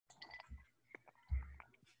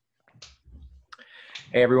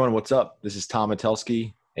Hey everyone, what's up? This is Tom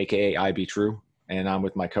Matelski, aka I Be True, and I'm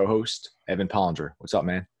with my co-host Evan Pollinger. What's up,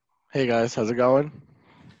 man? Hey guys, how's it going?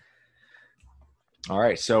 All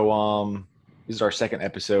right, so this is our second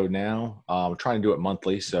episode now. We're trying to do it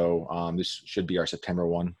monthly, so this should be our September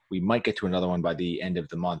one. We might get to another one by the end of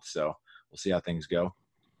the month, so we'll see how things go.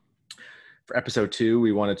 For episode two,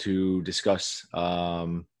 we wanted to discuss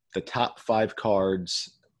the top five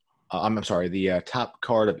cards. I'm sorry, the top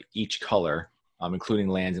card of each color, including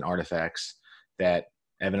lands and artifacts that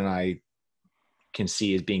Evan and I can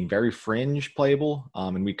see as being very fringe playable,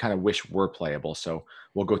 and we kind of wish were playable. So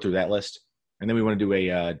we'll go through that list, and then we want to do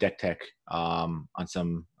a deck tech on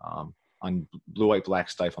some on blue, white, black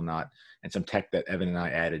Stiflenought, and some tech that Evan and I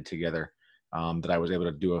added together that I was able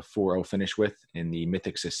to do a 4-0 finish with in the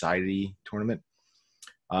Mythic Society tournament.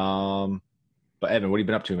 But Evan, what have you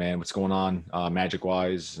been up to, man? What's going on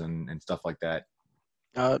magic-wise and stuff like that?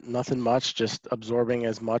 Nothing much, just absorbing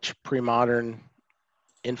as much pre-modern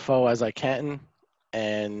info as I can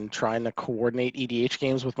and trying to coordinate EDH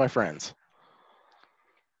games with my friends.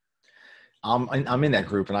 I'm in that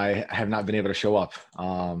group, and I have not been able to show up.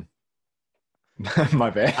 My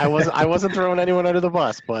bad. I wasn't throwing anyone under the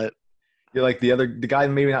bus, but You're like the guy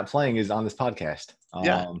maybe not playing is on this podcast.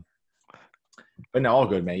 yeah. But no, all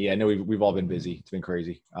good, man. Yeah, I know we've all been busy. It's been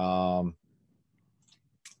crazy.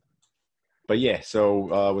 But yeah,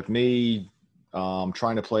 so with me,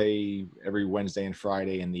 trying to play every Wednesday and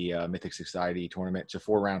Friday in the Mythic Society tournament. It's a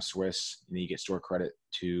 4-round Swiss, and you get store credit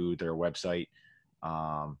to their website.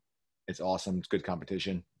 It's awesome. It's good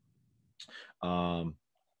competition. And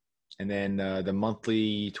then the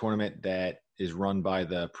monthly tournament that is run by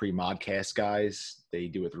the pre-modcast guys. They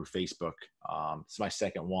do it through Facebook. It's my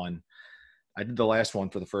second one. I did the last one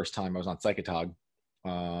for the first time. I was on Psychotog.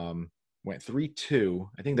 Went 3-2.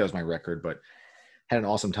 I think that was my record, but had an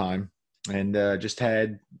awesome time. And just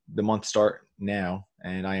had the month start now,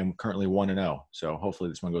 and I am currently 1-0. So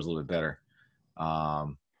hopefully this one goes a little bit better.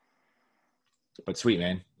 But sweet,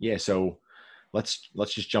 man. Yeah, so let's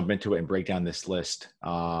just jump into it and break down this list.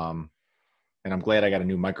 And I'm glad I got a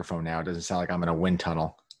new microphone now. It doesn't sound like I'm in a wind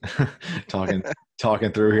tunnel talking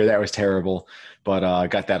through here. That was terrible, but I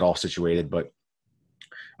got that all situated. But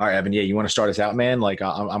all right, Evan, yeah, you want to start us out, man? Like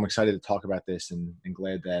I'm excited to talk about this, and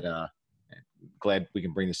glad that glad we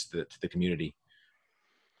can bring this to the community.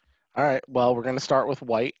 All right. Well, we're going to start with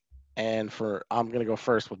white, and I'm going to go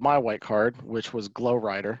first with my white card, which was Glow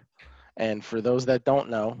Rider. And for those that don't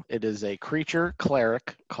know, it is a creature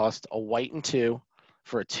cleric, cost a white and 2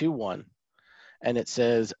 for a 2/1. And it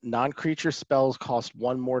says non-creature spells cost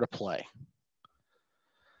 1 more to play.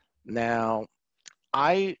 Now,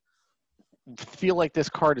 I feel like this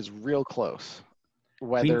card is real close,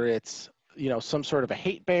 whether it's, some sort of a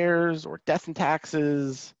hate bears or death and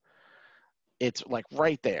taxes. It's like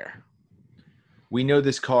right there. We know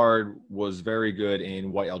this card was very good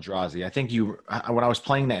in White Eldrazi. I think when I was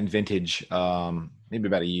playing that in Vintage, maybe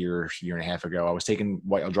about a year and a half ago, I was taking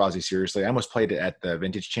White Eldrazi seriously. I almost played it at the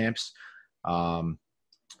Vintage Champs. I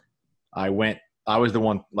was the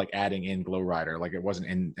one like adding in Glow Rider, like it wasn't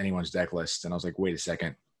in anyone's deck list. And I was like, wait a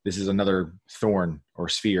second, this is another Thorn or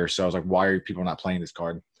Sphere. So I was like, why are people not playing this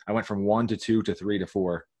card? I went from 1 to 2 to 3 to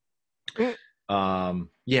 4.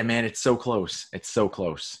 Yeah, man, it's so close. It's so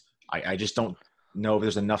close. I just don't know if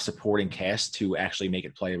there's enough supporting cast to actually make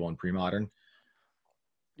it playable in pre-modern.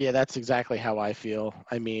 Yeah, that's exactly how I feel.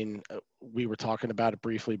 I mean, we were talking about it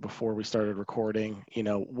briefly before we started recording.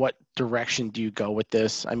 What direction do you go with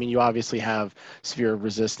this? I mean, you obviously have Sphere of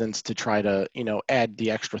Resistance to try to, add the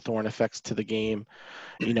extra Thorn effects to the game.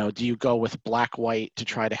 Do you go with black-white to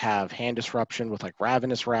try to have hand disruption with like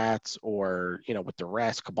Ravenous Rats or, with the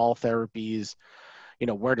rest, Cabal Therapies?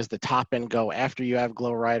 Where does the top end go after you have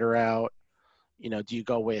Glow Rider out? Do you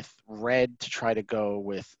go with red to try to go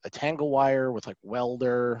with a Tangle Wire with like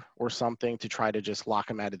Welder or something to try to just lock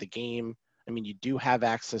him out of the game? I mean, you do have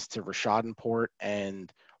access to Rishadan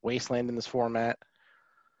and Wasteland in this format.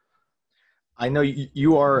 I know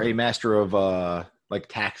you are a master of like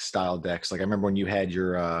tax style decks. Like I remember when you had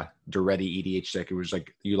your Duretti EDH deck, it was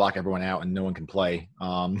like you lock everyone out and no one can play.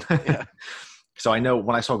 Yeah. So I know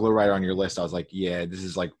when I saw Glow Rider on your list, I was like, yeah, this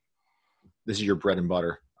is your bread and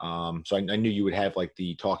butter. So I knew you would have like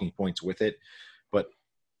the talking points with it, but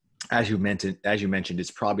as you mentioned, it's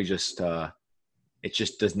probably just it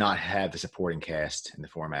just does not have the supporting cast in the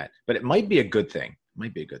format. But it might be a good thing.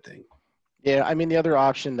 Yeah, I mean, the other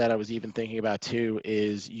option that I was even thinking about too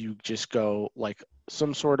is you just go like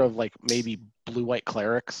some sort of like maybe blue-white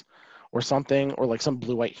clerics or something, or like some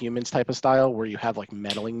blue-white humans type of style where you have like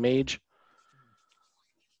meddling mage.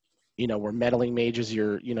 where Meddling Mage is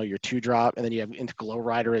your 2-drop, and then you have into Glow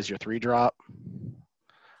Rider as your 3-drop.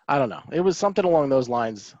 I don't know. It was something along those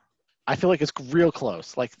lines. I feel like it's real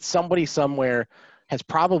close. Like somebody somewhere has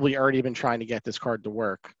probably already been trying to get this card to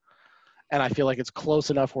work. And I feel like it's close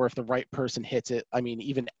enough where if the right person hits it, I mean,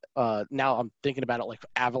 even now I'm thinking about it like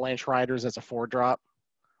Avalanche Riders as a 4-drop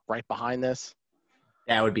right behind this.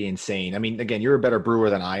 That would be insane. I mean, again, you're a better brewer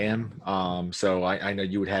than I am. So I know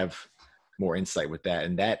you would have more insight with that.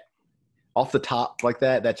 And that off the top like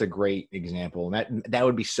that, that's a great example. And that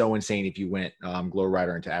would be so insane if you went Glow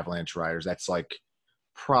Rider into Avalanche Riders. That's like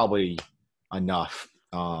probably enough.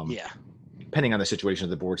 Yeah. Depending on the situation of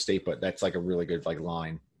the board state, but that's like a really good like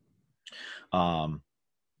line. All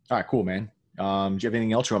right, cool, man. Do you have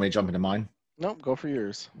anything else you want me to jump into mine? Nope, go for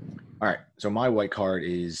yours. All right, so my white card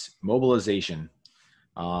is Mobilization.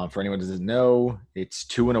 For anyone who doesn't know, it's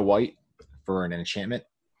 2 and a white for an enchantment.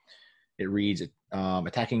 It reads,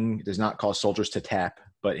 attacking does not cause soldiers to tap,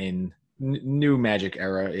 but in new Magic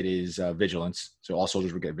era, it is Vigilance. So all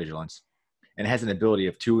soldiers would get Vigilance. And it has an ability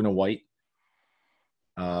of 2 and a white,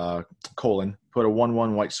 put a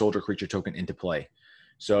 1/1 white soldier creature token into play.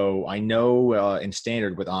 So I know in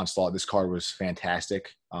Standard with Onslaught, this card was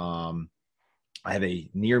fantastic. I have a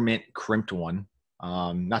near mint crimped one.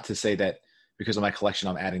 Not to say that because of my collection,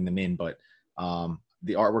 I'm adding them in, but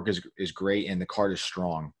the artwork is great and the card is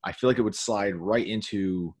strong. I feel like it would slide right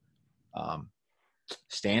into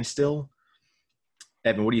Standstill.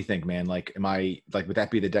 Evan, what do you think, man? Like, would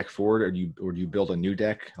that be the deck forward, or do you build a new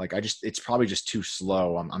deck? Like, it's probably just too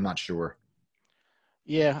slow. I'm not sure.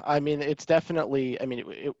 Yeah, I mean, it's definitely, I mean,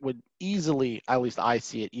 it would easily, at least I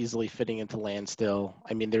see it easily fitting into land still.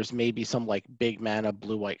 I mean, there's maybe some like big mana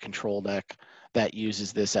blue-white control deck that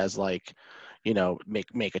uses this as like,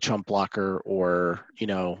 make a chump blocker, or,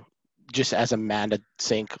 just as a mana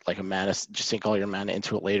sink, like a mana, just sink all your mana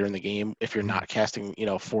into it later in the game if you're not casting,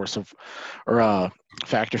 Force of, or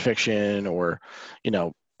Fact or Fiction, or,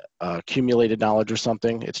 accumulated knowledge or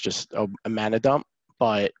something. It's just a mana dump.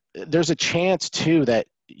 But there's a chance too that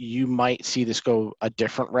you might see this go a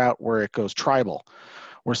different route where it goes tribal,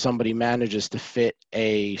 where somebody manages to fit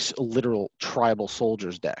a literal tribal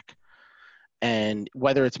soldiers deck. And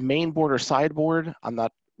whether it's main board or sideboard, I'm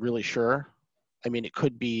not really sure. I mean, it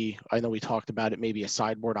could be, I know we talked about it, maybe a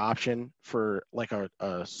sideboard option for like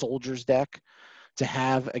a soldiers deck to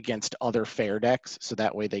have against other fair decks. So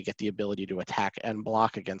that way they get the ability to attack and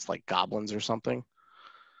block against like goblins or something.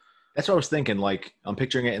 That's what I was thinking. Like, I'm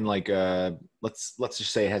picturing it in like let's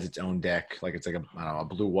just say it has its own deck. Like it's like I don't know, a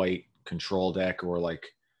blue-white control deck, or like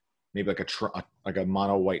maybe like a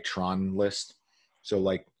mono-white Tron list. So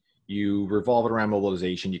like you revolve it around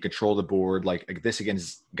mobilization. You control the board like this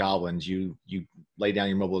against goblins. You lay down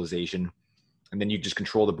your mobilization, and then you just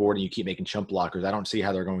control the board and you keep making chump blockers. I don't see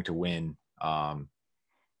how they're going to win,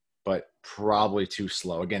 but probably too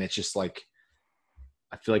slow. Again, it's just like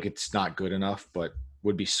I feel like it's not good enough, but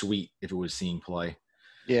would be sweet if it was seeing play.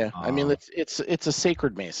 Yeah, I mean it's a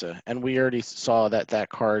sacred mesa, and we already saw that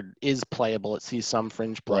card is playable. It sees some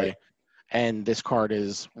fringe play, Right. and this card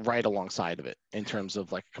is right alongside of it in terms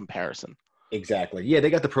of like comparison. Exactly. Yeah, they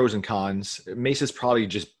got the pros and cons. Mesa's probably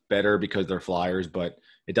just better because they're flyers, but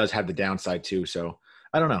it does have the downside too. So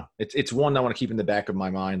I don't know. It's one I want to keep in the back of my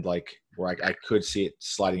mind, like where I could see it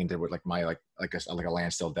sliding into like my like a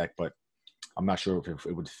land still deck, but I'm not sure if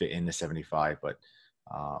it would fit in the 75. But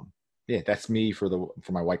yeah, that's me for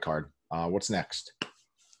my white card. What's next?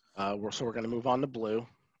 We're going to move on to blue,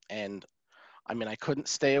 and I mean I couldn't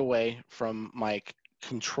stay away from my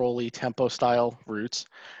control-y tempo style roots,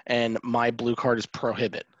 and my blue card is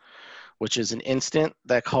Prohibit, which is an instant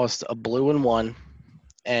that costs a blue and 1,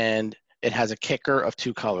 and it has a kicker of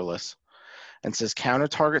 2 colorless, and says counter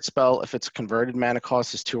target spell if its converted mana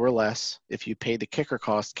cost is 2 or less. If you pay the kicker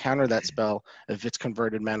cost, counter that spell if its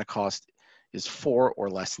converted mana cost is 4 or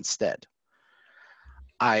less instead.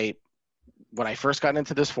 When I first got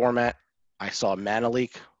into this format, I saw Mana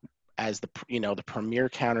Leak as the premier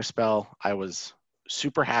counter spell. I was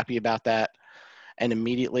super happy about that, and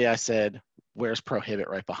immediately I said, "Where's Prohibit?"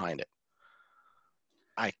 right behind it.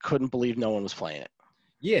 I couldn't believe no one was playing it.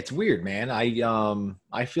 Yeah, it's weird, man.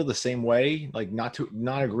 I feel the same way. Like not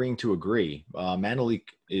agreeing to agree. Mana Leak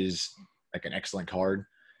is like an excellent card.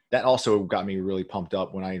 That also got me really pumped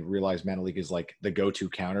up when I realized Mana Leak is like the go-to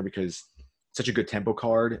counter because it's such a good tempo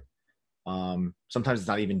card. Sometimes it's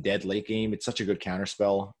not even dead late game. It's such a good counter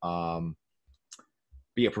spell. But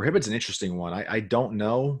yeah, Prohibit's an interesting one. I don't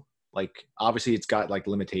know. Like obviously it's got like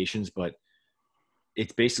limitations, but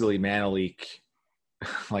it's basically Mana Leak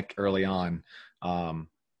like early on.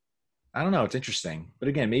 I don't know. It's interesting. But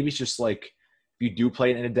again, maybe it's just like you do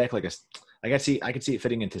play it in a deck, like I could see it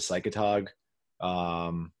fitting into Psychotog.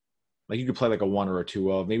 Like you could play like a 1 or a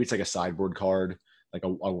 2 of, maybe it's like a sideboard card, like a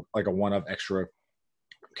 1 of extra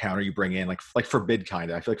counter you bring in, like Forbid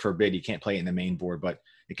kind of. I feel like Forbid you can't play it in the main board, but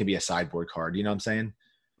it can be a sideboard card. You know what I'm saying?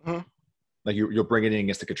 Mm-hmm. Like you'll bring it in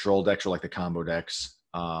against the control decks or like the combo decks.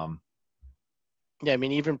 Yeah, I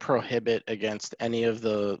mean, even Prohibit against any of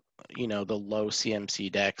the, the low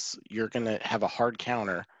CMC decks, you're going to have a hard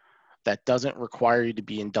counter that doesn't require you to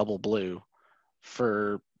be in double blue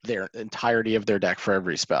for their entirety of their deck for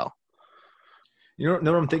every spell. You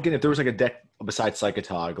know what I'm thinking? If there was like a deck besides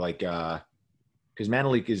Psychotog, like because Mana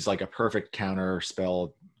Leak is like a perfect counter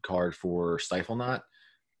spell card for Stiflenought.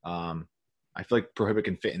 I feel like Prohibit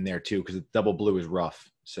can fit in there too because double blue is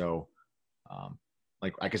rough. So,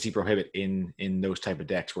 like I could see Prohibit in those type of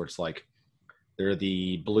decks where it's like they're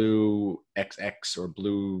the blue XX or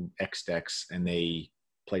blue X decks, and they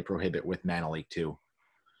play Prohibit with Mana Leak too.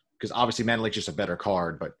 Because obviously Mana Leak's just a better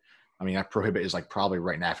card, but I mean that Prohibit is like probably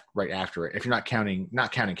right after it. If you're not counting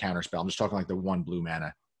Counterspell, I'm just talking like the 1 blue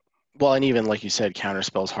mana. Well, and even like you said,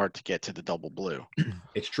 counterspell's hard to get to the double blue.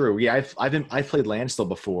 It's true. Yeah, I've played Landstill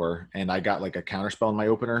before, and I got like a counterspell in my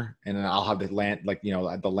opener, and then I'll have the land, like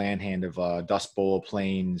the land hand of Dust Bowl,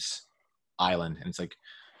 Plains, Island, and it's like,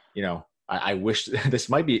 I wish this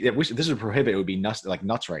might be. I wish this would Prohibit. It would be nuts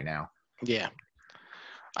right now. Yeah,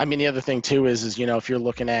 I mean the other thing too is if you're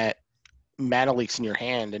looking at Mana Leaks in your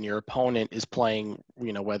hand and your opponent is playing,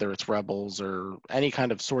 whether it's Rebels or any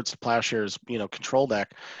kind of Swords to Plowshares, control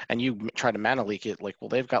deck, and you try to Mana Leak it, like, well,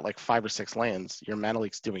 they've got like 5 or 6 lands. Your Mana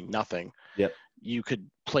Leak's doing nothing. Yep. You could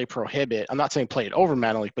play Prohibit. I'm not saying play it over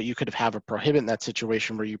Mana Leak, but you could have a Prohibit in that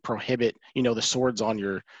situation where you prohibit, the swords on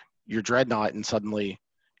your Dreadnought, and suddenly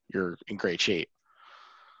you're in great shape.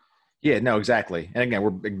 Yeah, no, exactly. And again,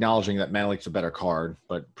 we're acknowledging that Mana Leak's a better card,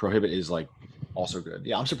 but Prohibit is like also good.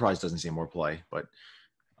 Yeah, I'm surprised it doesn't see more play, but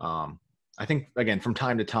I think again from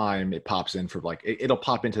time to time it pops in for like it'll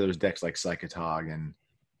pop into those decks like Psychotog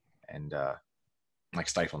and like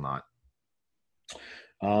Stiflenought.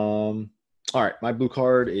 All right, my blue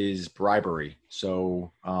card is Bribery.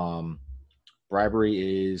 So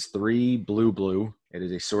Bribery is 3 blue. It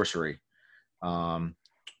is a sorcery.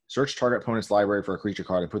 Search target opponent's library for a creature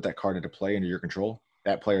card and put that card into play under your control.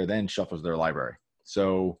 That player then shuffles their library.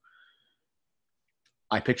 So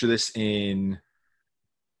I picture this in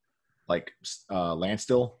like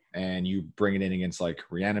Landstill, and you bring it in against like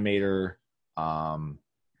Reanimator,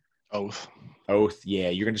 Oath. Yeah,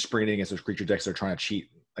 you're gonna just bring it in against those creature decks that are trying to cheat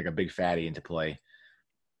like a big fatty into play.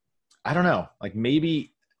 I don't know, like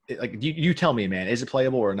maybe like you tell me, man, is it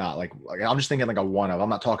playable or not? Like I'm just thinking like a 1 of. I'm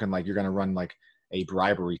not talking like you're gonna run like a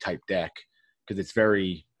Bribery type deck because it's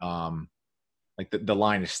very like the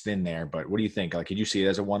line is thin there. But what do you think? Like, could you see it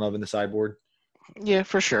as a 1 of in the sideboard? Yeah,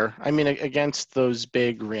 for sure. I mean, against those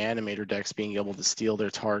big Reanimator decks, being able to steal their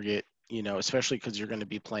target, especially because you're going to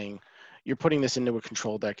be you're putting this into a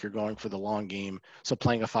control deck, you're going for the long game. So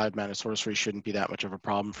playing a 5-mana sorcery shouldn't be that much of a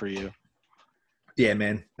problem for you. Yeah,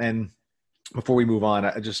 man. And before we move on,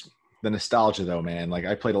 the nostalgia though, man. Like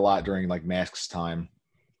I played a lot during like Masks time,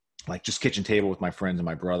 like just kitchen table with my friends and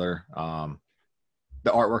my brother.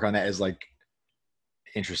 The artwork on that is like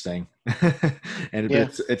interesting, and Yeah.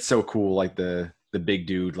 it's so cool. Like the big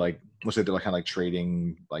dude, like looks like they're like kind of like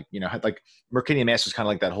trading, like like Mercadian Mask was kind of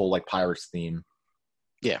like that whole like pirates theme.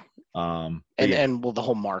 Yeah. And well, the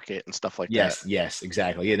whole market and stuff like that. Yes,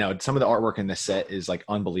 exactly. Some of the artwork in this set is like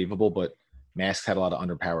unbelievable, but Masks had a lot of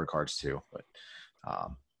underpowered cards too. But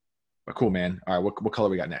cool, man. All right, what color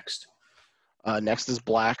we got next? Next is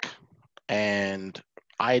black, and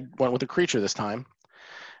I went with a creature this time,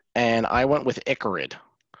 and I went with Icarid,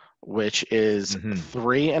 which is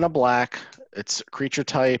 3 and a black. Its creature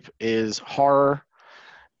type is horror.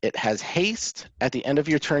 It has haste. At the end of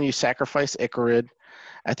your turn, you sacrifice Icarid.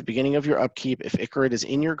 At the beginning of your upkeep, if Icarid is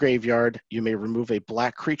in your graveyard, you may remove a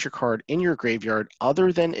black creature card in your graveyard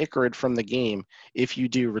other than Icarid from the game. If you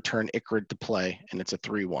do, return Icarid to play, and it's a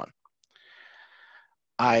 3/1.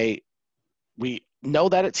 We know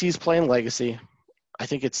that it sees play in Legacy. I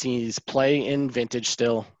think it sees play in Vintage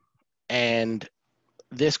still. And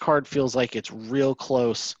this card feels like it's real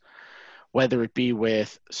close, whether it be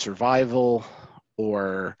with Survival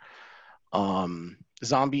or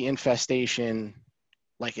Zombie Infestation.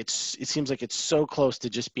 Like it seems like it's so close to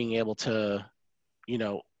just being able to,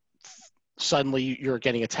 suddenly you're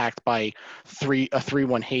getting attacked by a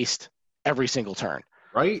 3/1 haste every single turn.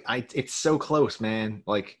 Right? It's so close, man.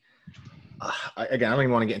 Like, again, I don't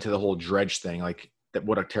even want to get into the whole dredge thing. Like,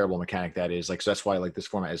 what a terrible mechanic that is. Like, so that's why like this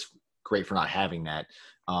format is great for not having that.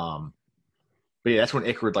 But yeah, that's when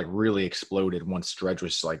Icarid like really exploded once Dredge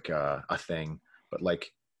was like a thing. But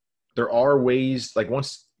like there are ways like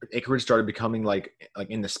once Icarid started becoming like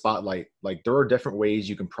in the spotlight, like there are different ways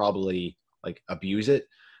you can probably like abuse it.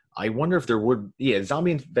 I wonder if there would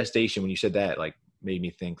zombie infestation when you said that like made me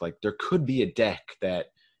think like there could be a deck that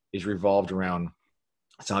is revolved around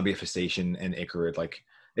zombie infestation and Icarid. Like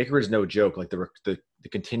Icarid is no joke. Like the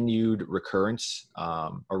continued recurrence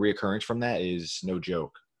or reoccurrence from that is no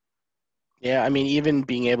joke. Yeah, I mean, even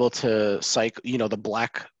being able to cycle, the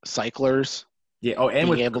black cyclers, Yeah. Oh, and being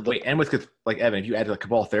with able to wait, and with like Evan, if you add like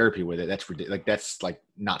Cabal Therapy with it, that's ridiculous. Like that's like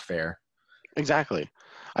not fair. exactly.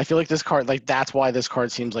 I feel like this card, like that's why this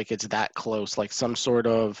card seems like it's that close, like some sort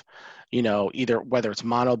of, either whether it's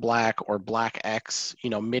mono black or black X,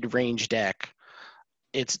 mid-range deck.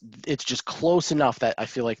 It's just close enough that I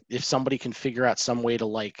feel like if somebody can figure out some way to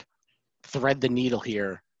like thread the needle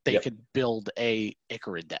here, they Yep. could build a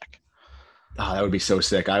Icarid deck. Oh, that would be so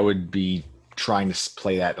sick. I would be trying to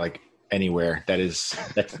play that like anywhere. That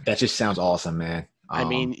just sounds awesome, man. I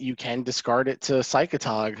mean, you can discard it to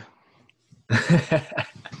Psychotog.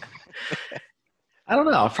 I don't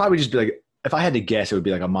know. I'd probably just be like, if I had to guess, it would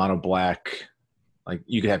be like a mono black. Like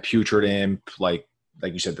you could have Putrid Imp, like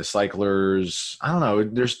you said, the Cyclers. I don't know.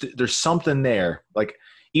 There's something there. Like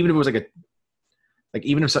even if it was like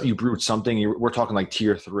even if you brewed something, we're talking like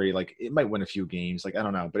tier 3. Like it might win a few games. Like I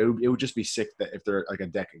don't know, but it would just be sick that if there like a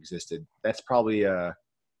deck existed. That's probably a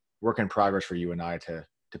work in progress for you and I to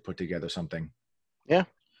put together something. Yeah.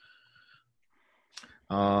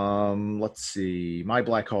 Let's see. My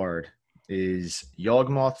black card is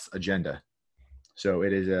Yawgmoth's Agenda. So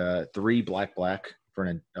it is a 3 black for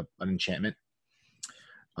an enchantment.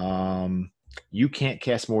 You can't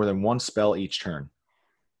cast more than one spell each turn.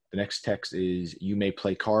 The next text is you may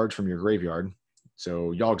play cards from your graveyard.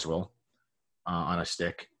 So Yogs will on a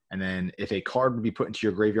stick. And then if a card would be put into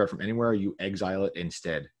your graveyard from anywhere, you exile it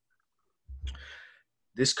instead.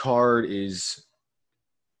 This card it's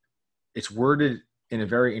worded in a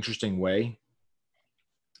very interesting way.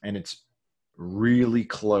 And it's really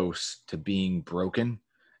close to being broken.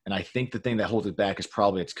 And I think the thing that holds it back is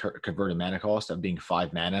probably its converted mana cost of being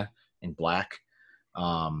 5 mana in black.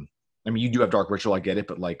 I mean, you do have Dark Ritual, I get it,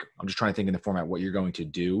 but like I'm just trying to think in the format what you're going to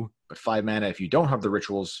do. But 5 mana, if you don't have the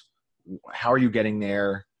rituals, how are you getting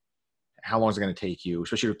there? How long is it going to take you?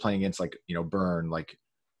 Especially if you're playing against like Burn. Like,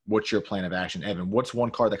 what's your plan of action, Evan? What's one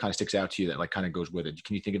card that kind of sticks out to you that like kind of goes with it?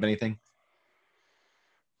 Can you think of anything?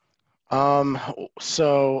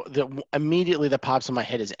 So immediately that pops in my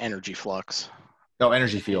head is Energy Flux. Oh,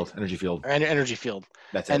 Energy Field. Energy Field. And Energy Field.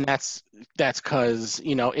 That's and it. that's because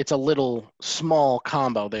it's a little small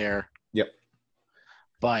combo there. Yep.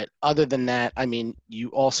 But other than that, I mean, you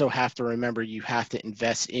also have to remember you have to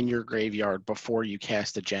invest in your graveyard before you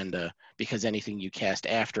cast Agenda, because anything you cast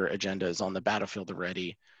after Agenda is on the battlefield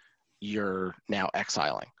already. You're now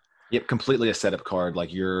exiling. Yep, completely a setup card.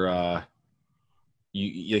 Like you have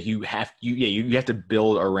to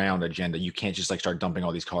build around Agenda. You can't just like start dumping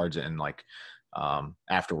all these cards and like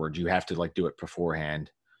afterwards. You have to like do it beforehand.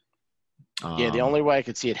 Yeah, the only way I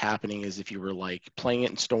could see it happening is if you were like playing it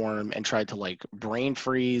in Storm and tried to like brain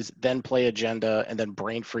freeze, then play Agenda, and then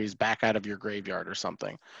brain freeze back out of your graveyard or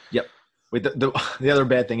something. Yep. Wait, the other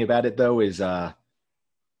bad thing about it though is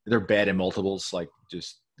they're bad in multiples. Like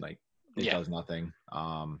just like it does nothing.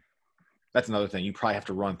 That's another thing. You probably have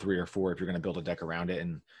to run 3 or 4 if you're going to build a deck around it,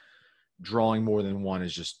 and drawing more than one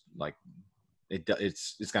is just like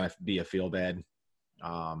it's going to be a feel bad. You're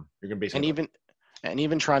going to basically and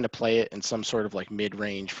even trying to play it in some sort of like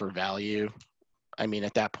mid-range for value. I mean,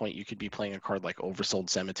 at that point, you could be playing a card like Oversold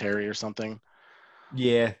Cemetery or something.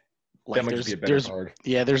 Yeah, like that might just be a better card.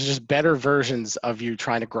 Yeah, there's just better versions of you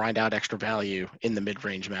trying to grind out extra value in the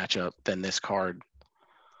mid-range matchup than this card.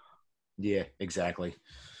 Yeah, exactly.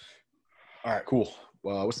 All right, cool.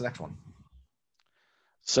 Well, what's the next one?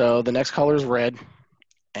 So the next color is red,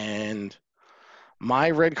 and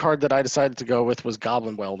my red card that I decided to go with was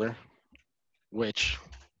Goblin Welder, which,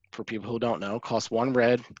 for people who don't know, costs 1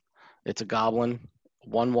 red. It's a goblin,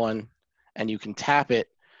 1/1, and you can tap it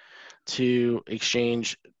to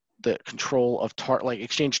exchange the control of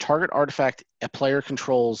exchange target artifact a player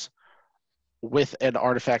controls with an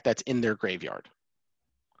artifact that's in their graveyard.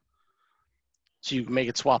 So you can make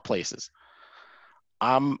it swap places.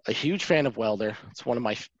 I'm a huge fan of Welder. It's one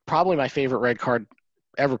of probably my favorite red card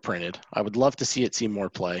ever printed. I would love to see it see more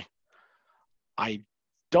play. I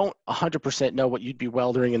don't 100% know what you'd be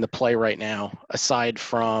weldering in the play right now, aside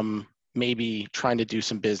from maybe trying to do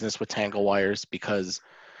some business with Tangle Wires because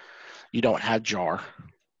you don't have Jar.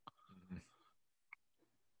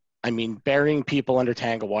 I mean, burying people under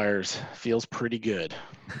tangle wires feels pretty good.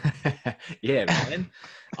 Yeah, man.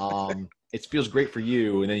 It feels great for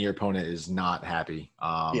you, and then your opponent is not happy.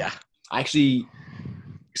 Yeah. I actually,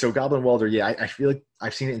 so Goblin Welder, yeah, I feel like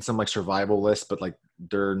I've seen it in some like survival lists, but like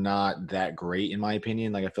they're not that great in my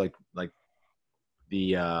opinion. Like I feel like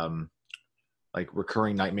the like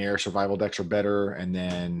recurring nightmare survival decks are better, and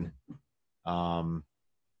then um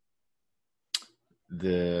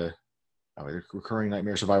the the recurring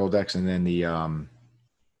nightmare survival decks, and then the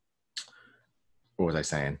what was I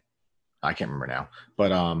saying? I can't remember now.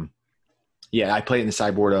 But yeah, I play it in the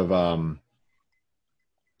sideboard of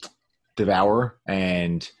Devour,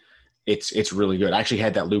 and it's really good. I actually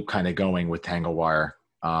had that loop kind of going with Tangle Wire,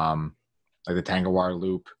 like the Tangle Wire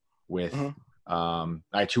loop with Mm-hmm.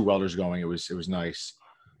 I had two welders going. It was nice.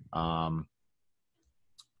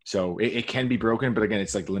 So it can be broken, but again,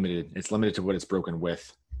 it's like limited. It's limited to what it's broken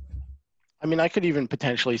with. I mean, I could even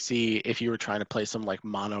potentially see if you were trying to play some like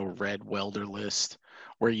mono red welder list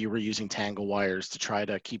where you were using tangle wires to try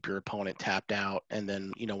to keep your opponent tapped out. And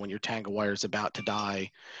then, when your tangle wire is about to die,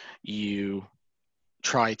 you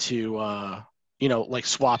try to, like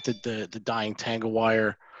swap the dying tangle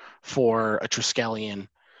wire for a Triskelion.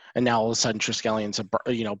 And now all of a sudden Triskellion's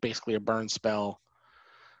basically a burn spell.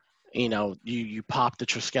 You pop the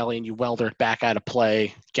Triskelion, you welder it back out of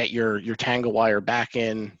play, get your tangle wire back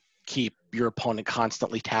in, keep your opponent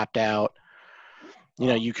constantly tapped out.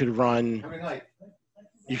 You could run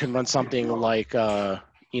something like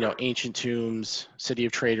Ancient Tombs, City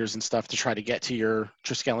of Traders and stuff to try to get to your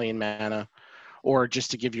Triskelion mana, or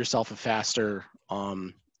just to give yourself a faster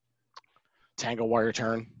tangle wire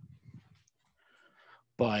turn.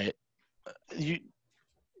 But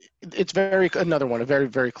it's another one, a very,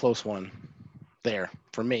 very close one there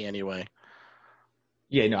for me anyway.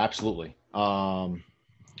 Yeah, no, absolutely. All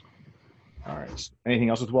right. Anything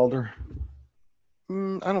else with Welder?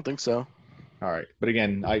 I don't think so. All right, but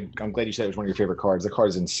again, I'm glad you said it was one of your favorite cards. The card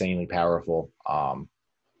is insanely powerful. It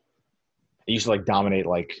used to like dominate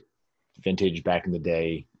like vintage back in the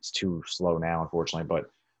day. It's too slow now, unfortunately.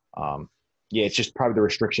 But yeah, it's just probably the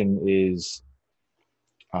restriction is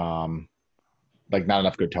like not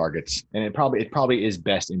enough good targets, and it probably is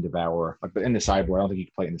best in Devour, like but in the sideboard. I don't think you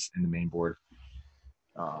can play it in the main board.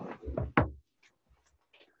 All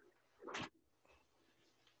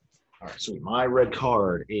right, sweet. My red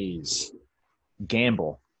card is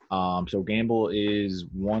Gamble. So Gamble is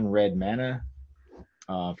one red mana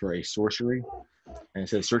for a sorcery, and it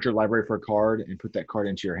says search your library for a card and put that card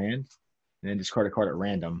into your hand, and then discard a card at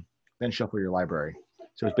random, then shuffle your library.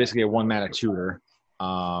 So it's basically a one mana tutor.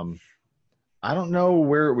 I don't know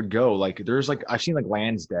where it would go. Like there's like I've seen like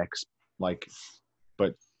lands decks, like,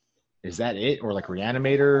 but is that it or like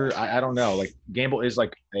Reanimator? I don't know. Like Gamble is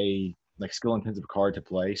like a like skill intensive card to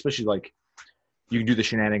play, especially like you can do the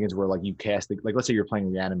shenanigans where like you cast like let's say you're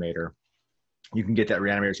playing Reanimator, you can get that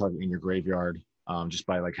Reanimator target in your graveyard just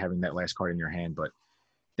by like having that last card in your hand, but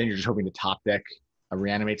then you're just hoping to top deck a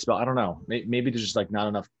reanimate spell. I don't know. Maybe there's just like not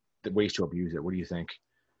enough ways to abuse it. What do you think?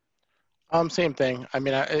 Same thing. I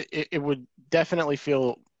mean, it would definitely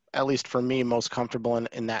feel, at least for me, most comfortable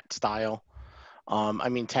in that style. I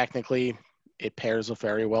mean, technically, it pairs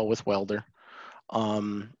very well with Welder.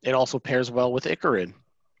 It also pairs well with Icarid.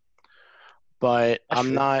 But That's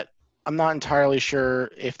true. I'm not entirely sure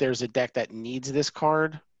if there's a deck that needs this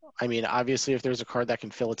card. I mean, obviously, if there's a card that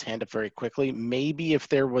can fill its hand up very quickly, maybe if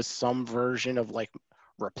there was some version of like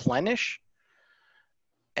Replenish,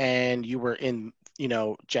 and you were in,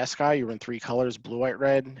 Jeskai, you were in 3 colors, blue, white,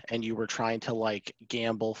 red, and you were trying to like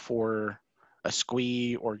gamble for a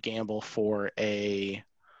squee or gamble for a,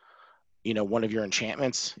 one of your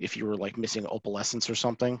enchantments if you were like missing opalescence or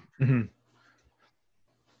something. Mm-hmm.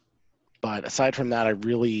 But aside from that,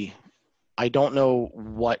 I don't know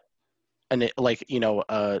what a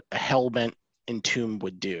Hellbent Entomb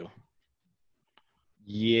would do.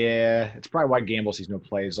 Yeah, it's probably why Gamble sees no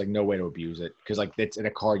play. There's like no way to abuse it because like it's a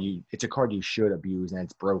card you should abuse and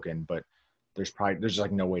it's broken, but there's just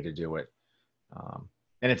like no way to do it.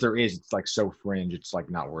 And if there is, it's like so fringe, it's like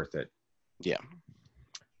not worth it. Yeah.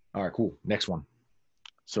 All right, cool. Next one.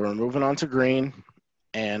 So we're moving on to green,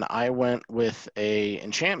 and I went with a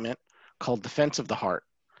enchantment called Defense of the Heart,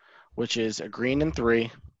 which is a green and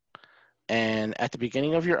 3. And at the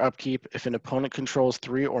beginning of your upkeep, if an opponent controls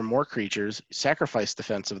 3 or more creatures, sacrifice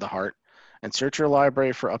Defense of the Heart and search your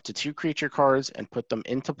library for up to 2 creature cards and put them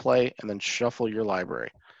into play and then shuffle your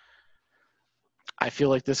library. I feel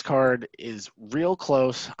like this card is real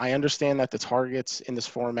close. I understand that the targets in this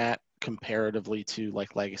format comparatively to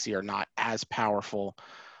like Legacy are not as powerful,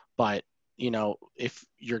 but if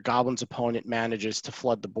your Goblin's opponent manages to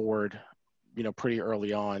flood the board, pretty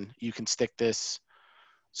early on, you can stick this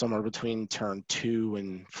somewhere between turn 2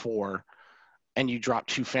 and 4, and you drop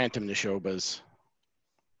 2 Phantom Nishobas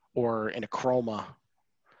or in a Chroma.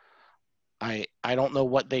 I don't know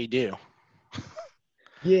what they do.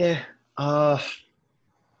 Yeah. I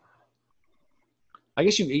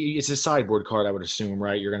guess it's a sideboard card, I would assume,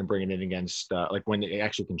 right? You're going to bring it in against like when it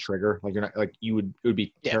actually can trigger. Like you're not like it would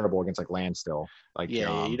be terrible against like land still. Like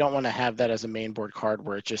you don't want to have that as a main board card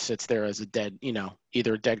where it just sits there as a dead,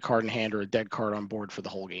 either a dead card in hand or a dead card on board for the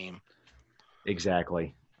whole game.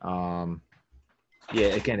 Exactly. Yeah,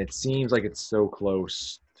 again, it seems like it's so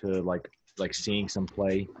close to like seeing some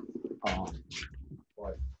play.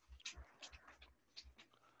 But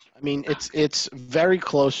I mean, it's very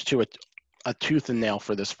close to a tooth and nail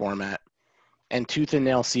for this format, and tooth and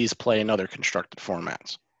nail sees play in other constructed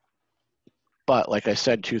formats. But like I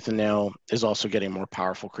said, tooth and nail is also getting more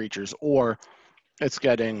powerful creatures, or it's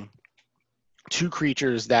getting 2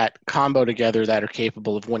 creatures that combo together that are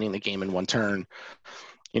capable of winning the game in one turn.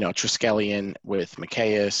 Triskelion with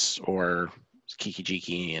Mikaeus or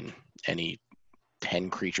Kiki-Jiki and any 10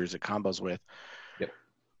 creatures it combos with. Yep.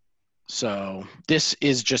 So this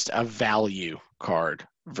is just a value card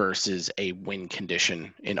versus a win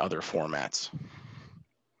condition in other formats.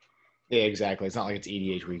 Yeah, exactly. It's not like it's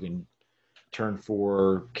EDH where you can turn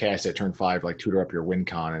 4, cast it, turn 5, like tutor up your win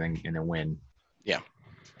con and then win. Yeah.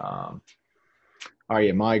 All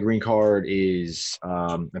right, my green card is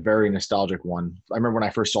a very nostalgic one. I remember when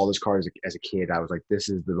I first saw this card as a kid, I was like, this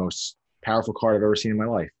is the most powerful card I've ever seen in my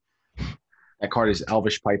life. That card is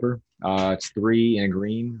Elvish Piper. It's 3 and a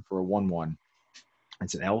green for a 1/1.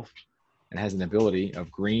 It's an elf and has an ability of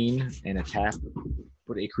green and a tap.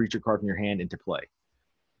 Put a creature card from your hand into play.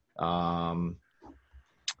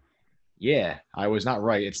 Yeah, I was not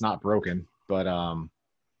right. It's not broken, but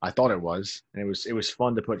I thought it was, and it was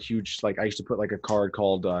fun to put huge. Like I used to put like a card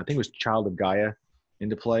called I think it was Child of Gaia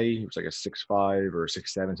into play. It was like a 6/5 or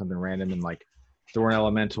 6/7 something random, and like Thorn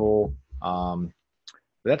Elemental.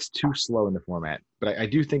 But that's too slow in the format. But I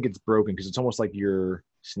do think it's broken because it's almost like your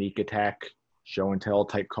sneak attack, show and tell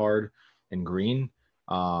type card in green.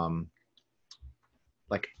 Like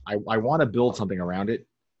I want to build something around it,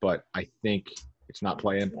 but I think it's not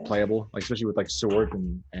playable. Like especially with like sword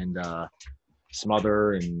and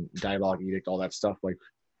smother and dialogue edict, all that stuff. Like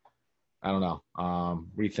I don't know.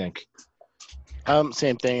 What do you think?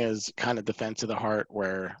 Same thing as kind of Defense of the Heart,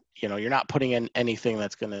 where you're not putting in anything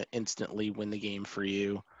that's going to instantly win the game for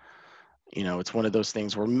you. It's one of those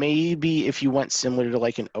things where maybe if you went similar to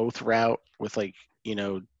like an Oath route with like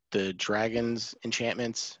the dragons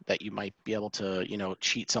enchantments, that you might be able to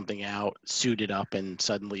cheat something out, suit it up, and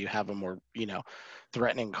suddenly you have a more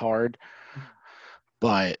threatening card.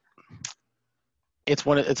 But it's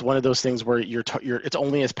one of those things where it's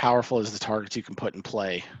only as powerful as the targets you can put in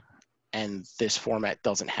play, and this format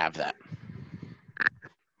doesn't have that.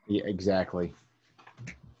 Yeah, exactly.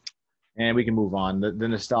 And we can move on. The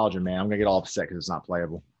nostalgia, man. I'm gonna get all upset because it's not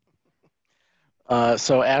playable.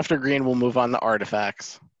 So after green, we'll move on to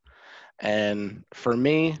artifacts. And for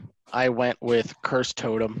me, I went with Cursed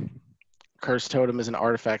Totem. Cursed Totem is an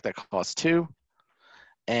artifact that costs 2.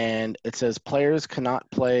 And it says players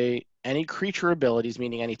cannot play any creature abilities,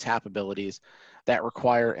 meaning any tap abilities, that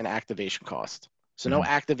require an activation cost. So no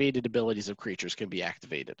activated abilities of creatures can be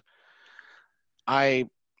activated.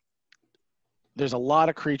 There's a lot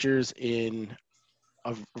of creatures in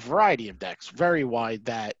a variety of decks, very wide,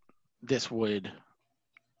 that this would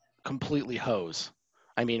completely hose.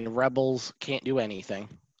 I mean, Rebels can't do anything.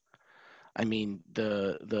 I mean,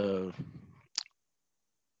 the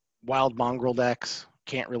Wild Mongrel decks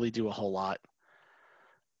can't really do a whole lot.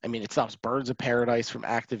 I mean, it stops Birds of Paradise from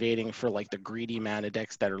activating for like the greedy mana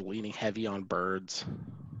decks that are leaning heavy on birds.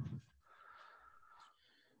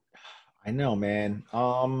 I know, man.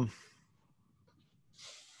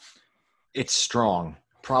 It's strong.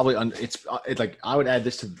 Probably it's like I would add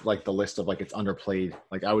this to like the list of like it's underplayed.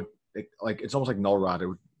 Like I would like it's almost like Null Rod. It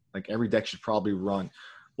would like every deck should probably run.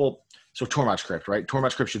 Well, so Tormod's Crypt, right?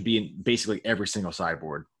 Tormod's Crypt should be in basically every single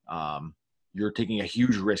sideboard. You're taking a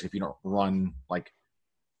huge risk if you don't run like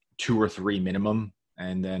 2 or 3 minimum,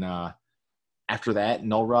 and then after that,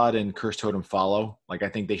 Null Rod and Curse Totem follow. Like I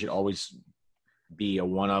think they should always be a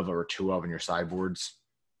 1 of or 2 of in your sideboards.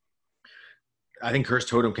 I think Curse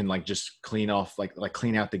Totem can like just clean off like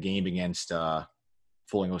clean out the game against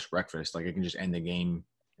Full English Breakfast. Like it can just end the game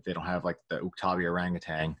if they don't have like the Uktabi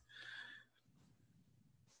orangutan.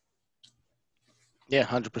 Yeah,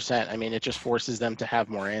 100%. I mean, it just forces them to have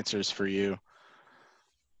more answers for you.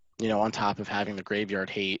 On top of having the graveyard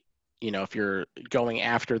hate, if you're going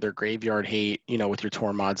after their graveyard hate, with your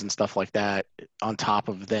tour mods and stuff like that, on top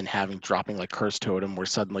of then dropping like Curse Totem where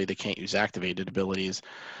suddenly they can't use activated abilities,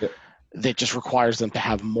 Yep. that just requires them to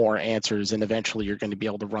have more answers, and eventually you're going to be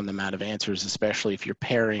able to run them out of answers, especially if you're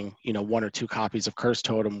pairing, 1 or 2 copies of Curse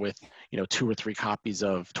Totem with, 2 or 3 copies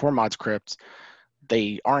of Tormod's Crypt.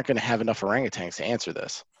 They aren't going to have enough orangutans to answer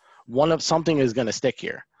this. Something is going to stick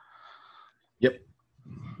here. Yep.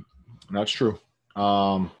 That's true.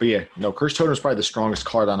 But yeah, no, Curse Totem is probably the strongest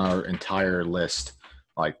card on our entire list.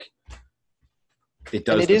 Like, it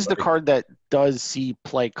does. And it is the card that does see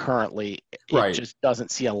play currently. It just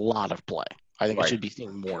doesn't see a lot of play. I think it should be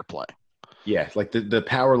seeing more play. Yeah, like the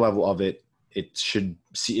power level of it, it should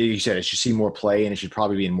see. You said it should see more play, and it should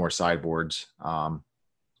probably be in more sideboards. All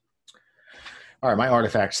right, my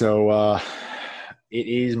artifact. So it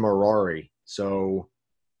is Mirari. So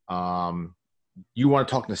you want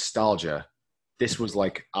to talk nostalgia? This was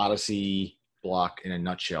like Odyssey block in a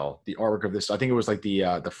nutshell. The artwork of this, I think it was like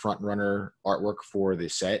the front runner artwork for the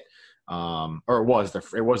set, or it was the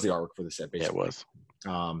artwork for the set basically. Yeah, it was.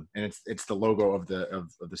 And it's the logo of the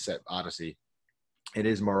set Odyssey. It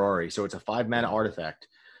is Mirari, so it's a 5-mana artifact,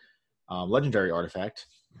 legendary artifact.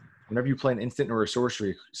 Whenever you play an instant or a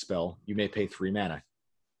sorcery spell, you may pay 3 mana.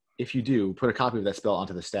 If you do, put a copy of that spell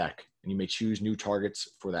onto the stack, and you may choose new targets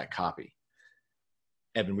for that copy.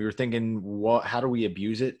 Evan, we were thinking, how do we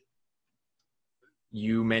abuse it?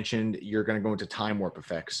 You mentioned you're going to go into time warp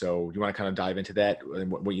effects, so you want to kind of dive into that and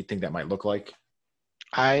what you think that might look like?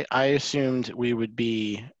 I assumed we would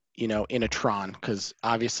be, in a Tron, because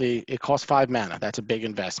obviously it costs 5 mana. That's a big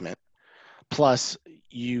investment. Plus,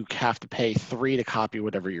 you have to pay 3 to copy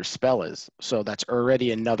whatever your spell is. So that's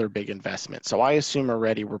already another big investment. So I assume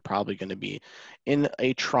already we're probably going to be in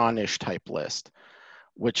a Tron-ish type list,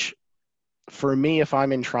 which for me, if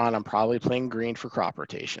I'm in Tron, I'm probably playing green for crop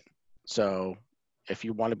rotation. So if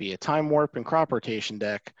you want to be a time warp and crop rotation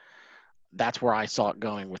deck, that's where I saw it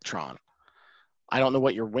going with Tron. I don't know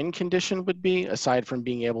what your win condition would be, aside from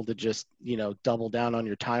being able to just, double down on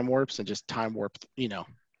your time warps and just time warp,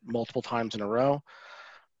 multiple times in a row.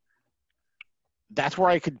 That's where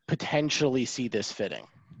I could potentially see this fitting.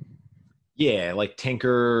 Yeah, like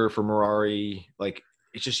Tinker for Mirari, like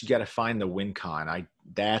it's just you got to find the win con.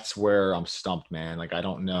 That's where I'm stumped, man. Like I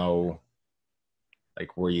don't know,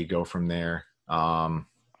 like where you go from there. I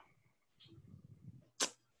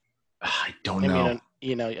don't know. I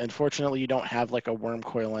mean, unfortunately, you don't have like a Worm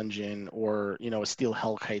Coil Engine or a Steel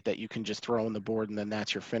Hellkite that you can just throw on the board and then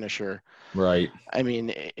that's your finisher. Right. I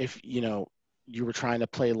mean, if you were trying to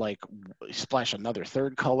play like splash another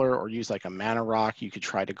 3rd color or use like a mana rock, you could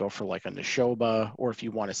try to go for like a Neshoba, or if you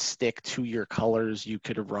want to stick to your colors, you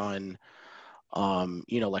could run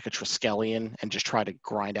like a Triskelion and just try to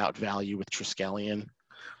grind out value with Triskelion.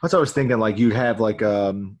 That's what I was thinking. Like you'd have like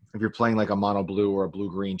if you're playing like a mono blue or a blue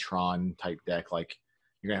green Tron type deck, like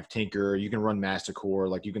you're gonna have Tinker, you can run Mastercore,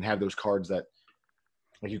 like you can have those cards that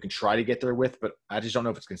like you can try to get there with, but I just don't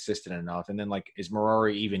know if it's consistent enough. And then like, is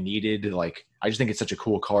Mirari even needed? Like, I just think it's such a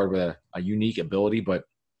cool card with a unique ability, but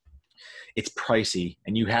it's pricey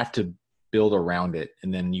and you have to build around it.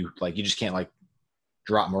 And then you just can't like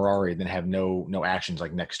drop Mirari and then have no actions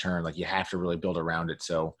like next turn. Like you have to really build around it.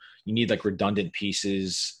 So you need like redundant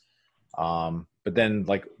pieces. But then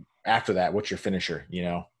like after that, what's your finisher,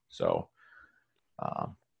 So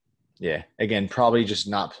yeah, again, probably just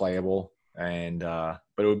not playable. And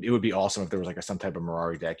but it would be awesome if there was like some type of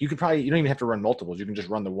Mirari deck. You don't even have to run multiples. You can just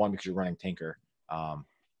run the one because you're running Tinker. Yeah,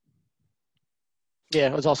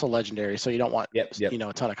 it was also legendary, so you don't want Yep.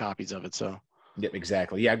 a ton of copies of it. So yep,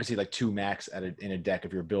 exactly. Yeah, I could see like 2 max in a deck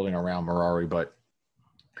if you're building around Mirari. But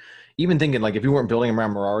even thinking like if you weren't building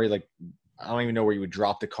around Mirari, like I don't even know where you would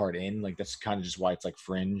drop the card in. Like that's kind of just why it's like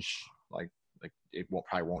Fringe. Like it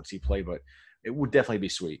probably won't see play, but it would definitely be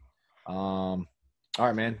sweet. All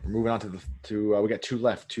right, man. We're moving on to we got 2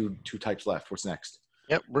 left, two types left. What's next?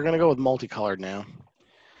 Yep, we're gonna go with multicolored now.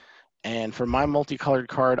 And for my multicolored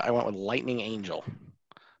card, I went with Lightning Angel.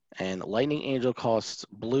 And Lightning Angel costs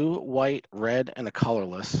blue, white, red, and a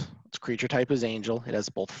colorless. Its creature type is Angel. It has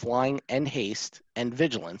both flying and haste and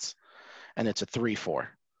vigilance, and it's a 3/4.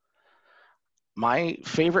 My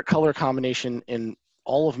favorite color combination in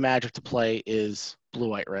all of Magic to play is blue,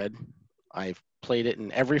 white, red. I've played it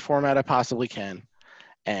in every format I possibly can.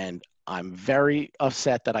 And I'm very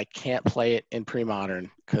upset that I can't play it in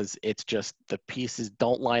pre-modern because it's just the pieces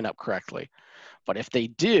don't line up correctly. But if they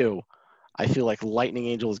do, I feel like Lightning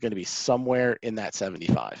Angel is going to be somewhere in that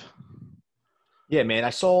 75. Yeah, man.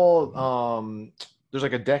 I saw there's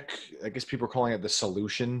like a deck, I guess people are calling it the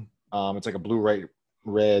Solution. It's like a blue, white,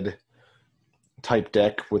 red type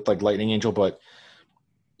deck with like Lightning Angel, but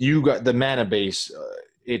you got the mana base.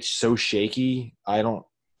 It's so shaky. I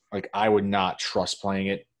would not trust playing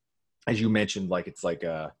it. As you mentioned, like it's like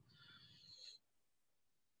a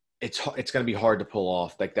it's going to be hard to pull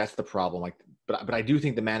off. Like that's the problem. Like, but I do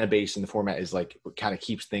think the mana base in the format is like what kind of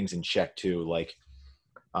keeps things in check too. Like,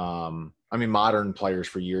 I mean, modern players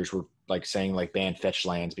for years were like saying like ban fetch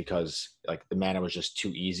lands because like the mana was just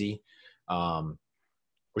too easy,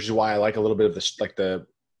 which is why I like a little bit of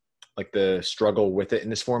the struggle with it in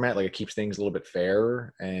this format. Like it keeps things a little bit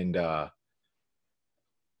fairer. And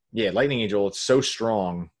yeah, Lightning Angel, it's so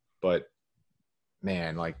strong, but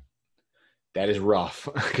man, like that is rough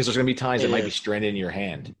because there's going to be times it might be stranded in your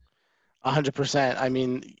hand. 100%. I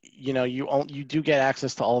mean, you do get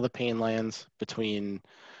access to all the pain lands between,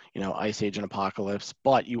 Ice Age and Apocalypse,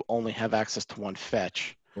 but you only have access to one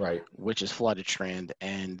fetch, Right. which is Flooded Strand,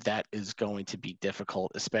 and that is going to be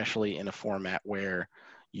difficult, especially in a format where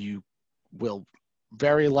you will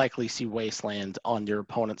very likely see Wasteland on your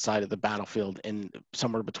opponent's side of the battlefield in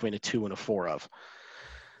somewhere between a 2 and a 4 of.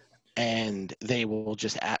 And they will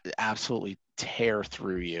just absolutely tear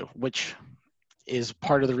through you, which is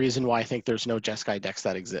part of the reason why I think there's no Jeskai decks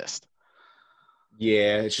that exist.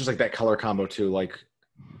 Yeah, it's just like that color combo too. Like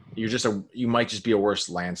you might just be a worse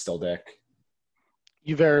land still deck.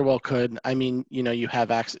 You very well could. I mean, you have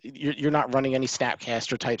access. You're not running any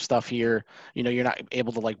Snapcaster type stuff here. You're not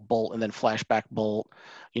able to like bolt and then flashback bolt.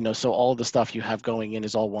 So all of the stuff you have going in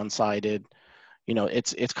is all one-sided.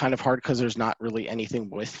 It's kind of hard because there's not really anything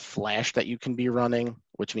with flash that you can be running,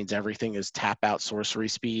 which means everything is tap out sorcery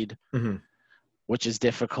speed, which is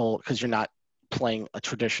difficult because you're not playing a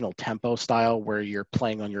traditional tempo style where you're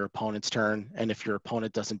playing on your opponent's turn. And if your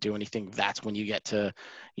opponent doesn't do anything, that's when you get to,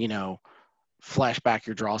 flash back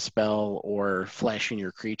your draw spell or flash in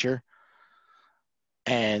your creature.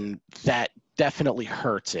 And that definitely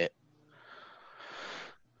hurts it.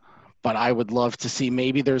 But I would love to see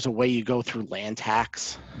maybe there's a way you go through land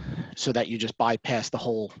tax so that you just bypass the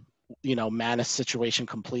whole, mana situation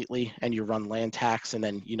completely and you run land tax and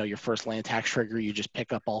then, your first land tax trigger, you just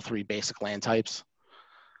pick up all 3 basic land types.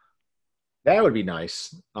 That would be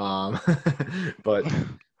nice. But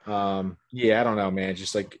yeah, I don't know, man.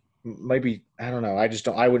 Just like maybe I don't know.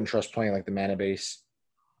 I wouldn't trust playing like the mana base.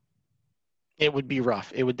 It would be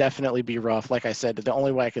rough. It would definitely be rough. Like I said, the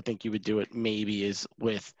only way I could think you would do it maybe is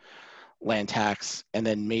with land tax and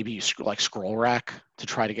then maybe you like scroll rack to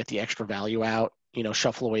try to get the extra value out,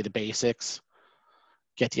 shuffle away the basics,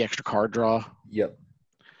 get the extra card draw. Yep.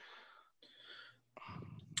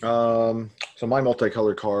 So my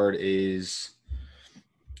multicolored card is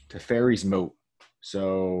Teferi's Moat.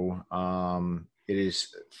 So it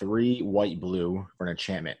is 3 white blue for an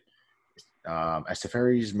enchantment. As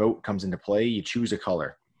Teferi's Moat comes into play, you choose a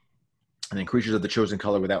color. And then creatures of the chosen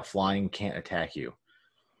color without flying can't attack you.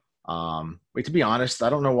 To be honest, I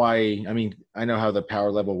don't know why. I mean, I know how the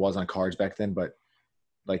power level was on cards back then, but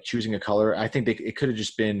like choosing a color, I think it could have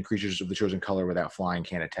just been creatures of the chosen color without flying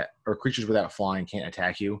can't attack, or creatures without flying can't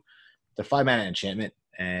attack you. The 5 mana enchantment,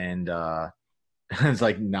 and it's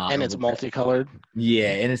like not. And it's multicolored.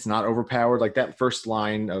 Yeah, and it's not overpowered. Like that first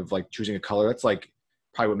line of like choosing a color, that's like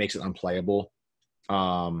probably what makes it unplayable.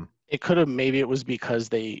 It could have, maybe it was because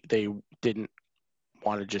they didn't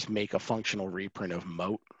want to just make a functional reprint of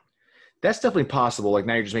Moat. That's definitely possible. Like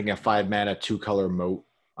now you're just making a 5 mana 2-color Moat.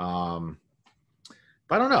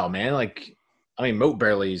 But I don't know, man. Like, I mean, Moat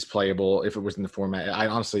barely is playable if it was in the format.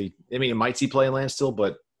 It might see play in land still,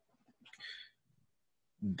 but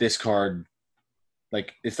this card,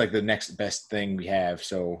 like, it's like the next best thing we have.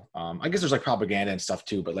 So I guess there's like propaganda and stuff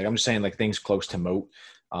too, but like I'm just saying like things close to Moat.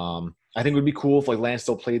 I think it would be cool if like land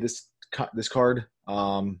still played this card,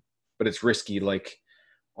 but it's risky. Like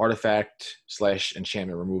artifact /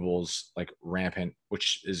 enchantment removals like rampant,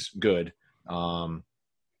 which is good.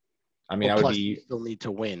 I mean, I would be still need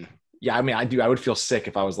to win. Yeah, I mean, I would feel sick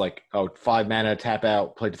if I was like, 5 mana, tap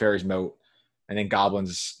out, play Teferi's Moat, and then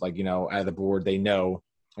goblins like out of the board. They know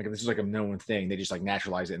like if this is like a known thing, they just like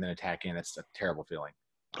naturalize it and then attack in. That's a terrible feeling.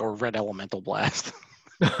 Or red elemental blast.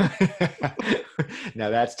 Now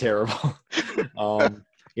that's terrible.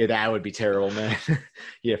 Yeah, that would be terrible, man.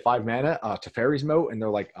 Yeah, 5 mana, Teferi's Moat, and they're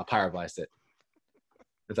like, I'll pyroblast it.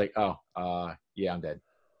 It's like, yeah, I'm dead.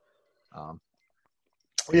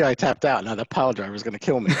 Yeah, I tapped out. Now the pile driver is going to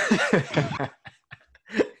kill me.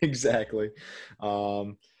 Exactly.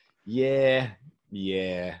 Yeah.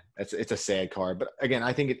 It's a sad card, but again,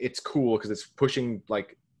 I think it's cool because it's pushing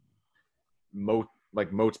like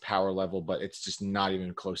Moat's power level, but it's just not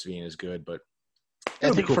even close to being as good. But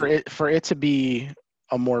I think cool for it to be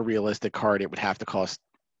a more realistic card, it would have to cost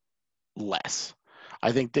less.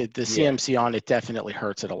 I think that the Yeah. CMC on it definitely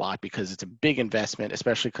hurts it a lot because it's a big investment,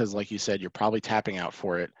 especially because, like you said, you're probably tapping out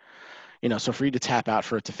for it. So for you to tap out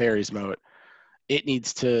for a Teferi's moat, it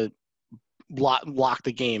needs to lock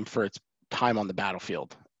the game for its time on the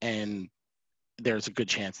battlefield. And there's a good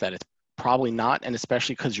chance that it's probably not. And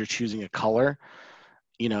especially because you're choosing a color,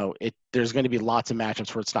 there's going to be lots of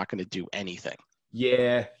matchups where it's not going to do anything.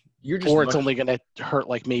 Yeah. You're just Or it's only going to hurt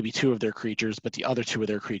like maybe two of their creatures, but the other two of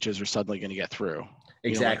their creatures are suddenly going to get through.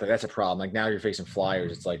 exactly. That's a problem. Like now you're facing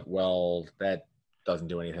flyers. It's like, well, that doesn't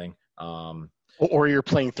do anything. Or you're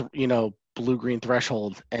playing, blue-green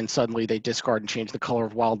threshold, and suddenly they discard and change the color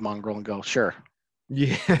of Wild Mongrel and go, sure.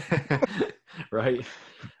 Yeah. Right.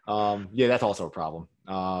 Yeah, that's also a problem.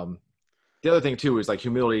 The other thing too is like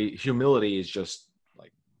humility is just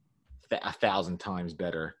like 1,000 times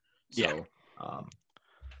better. So, Yeah. all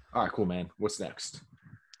right, cool, man. What's next?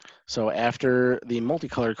 So after the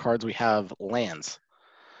multicolored cards, we have lands,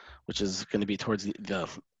 which is going to be towards the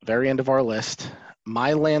very end of our list.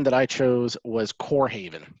 My land that I chose was Core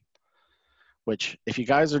Haven, which, if you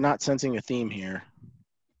guys are not sensing a theme here,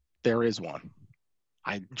 there is one.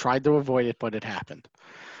 I tried to avoid it, but it happened.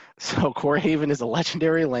 So Core Haven is a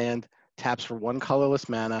legendary land, taps for 1 colorless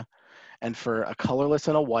mana, and for a colorless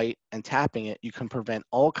and a white, and tapping it, you can prevent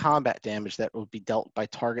all combat damage that would be dealt by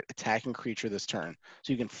target attacking creature this turn.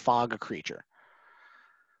 So you can fog a creature.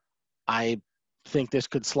 I think this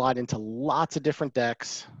could slide into lots of different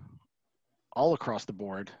decks all across the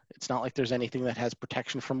board. It's not like there's anything that has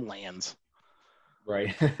protection from lands.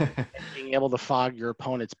 Right. Being able to fog your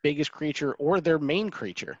opponent's biggest creature or their main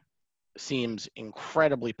creature seems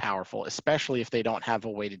incredibly powerful, especially if they don't have a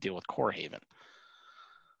way to deal with Core Haven.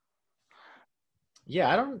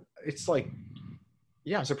 Yeah, it's like,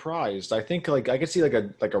 yeah, I'm surprised. I think like I could see like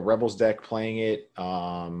a Rebels deck playing it.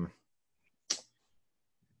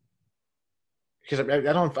 Because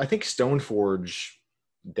I think Stoneforge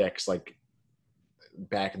decks like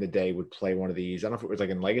back in the day would play one of these. I don't know if it was like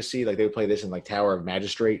in Legacy, like they would play this in like Tower of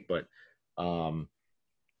Magistrate, but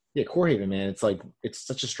yeah, Core Haven, man, it's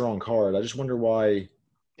such a strong card. I just wonder why.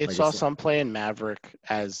 It saw some play in Maverick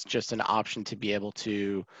as just an option to be able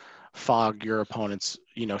to fog your opponent's,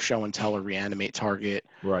 show and tell or reanimate target.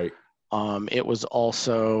 Right. It was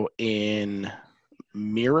also in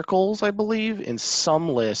Miracles, I believe, in some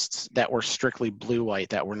lists that were strictly blue-white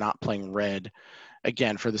that were not playing red.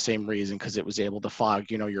 Again, for the same reason, because it was able to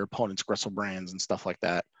fog, your opponent's Gristlebrands and stuff like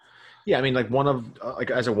that. Yeah, I mean, like one of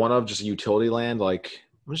as a one of just a utility land, like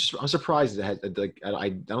I'm surprised it had like I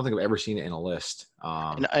don't think I've ever seen it in a list.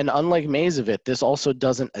 And unlike Maze of It, this also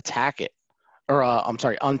doesn't attack it, or I'm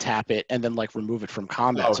sorry, untap it and then like remove it from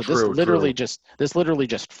combat. Oh, So true, this literally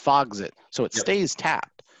just fogs it, so it stays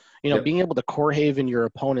tapped. Being able to Core Haven your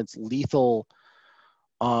opponent's lethal,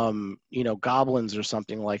 goblins or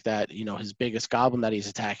something like that. His biggest goblin that he's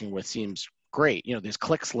attacking with seems great. This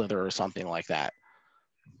Click Slither or something like that.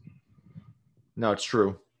 No, it's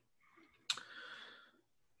true.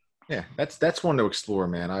 Yeah, that's one to explore,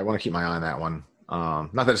 man. I want to keep my eye on that one.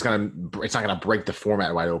 Not that it's not gonna break the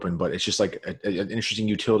format wide open, but it's just like an interesting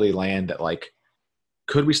utility land that like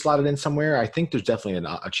could we slot it in somewhere? I think there's definitely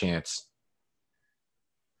a chance.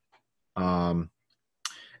 And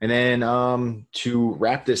then to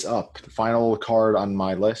wrap this up, the final card on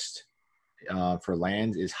my list for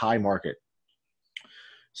lands is High Market.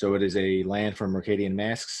 So it is a land from Mercadian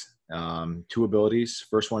Masks. 2 abilities.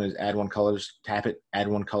 First one is add 1 colors, tap it, add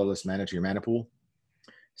 1 colorless mana to your mana pool.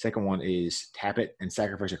 Second one is tap it and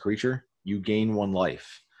sacrifice a creature. You gain 1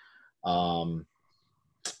 life.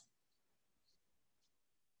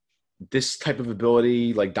 This type of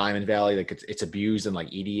ability, like Diamond Valley, like it's abused in like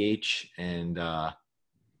EDH, and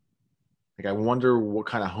like I wonder what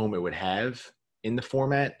kind of home it would have in the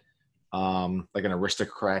format, like an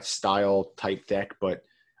aristocrat style type deck, but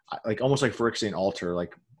like almost like Phyrexian Altar,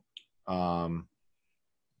 like I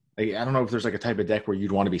don't know if there's like a type of deck where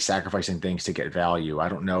you'd want to be sacrificing things to get value. I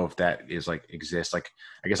don't know if that is like exists. Like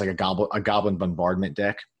I guess like a goblin bombardment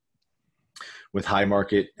deck with High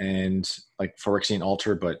Market and like Phyrexian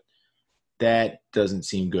Altar, but that doesn't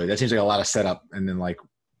seem good. That seems like a lot of setup, and then like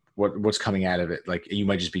what's coming out of it. Like you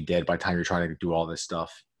might just be dead by the time you're trying to do all this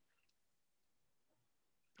stuff.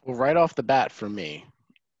 Well, right off the bat for me,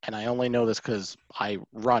 and I only know this because I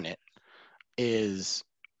run it, is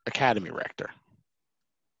Academy Rector.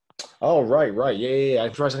 Oh, right. Yeah.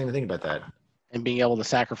 I'm surprised I didn't even think about that. And being able to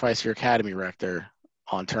sacrifice your Academy Rector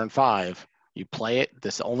on turn 5, you play it.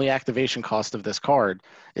 This only activation cost of this card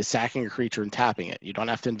is sacking a creature and tapping it. You don't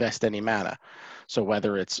have to invest any mana. So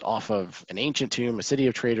whether it's off of an Ancient Tomb, a City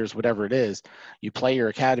of Traders, whatever it is, you play your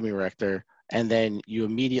Academy Rector, and then you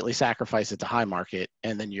immediately sacrifice it to high market,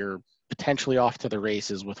 and then you're potentially off to the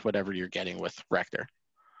races with whatever you're getting with Rector.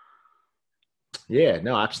 Yeah,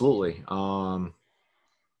 no, absolutely.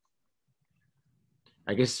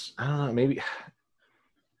 I guess I don't know, maybe.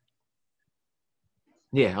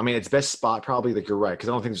 Yeah, I mean, its best spot probably, like you're right, because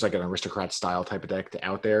I don't think there's like an aristocrat style type of deck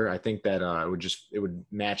out there. I think that it would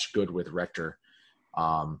match good with Rector.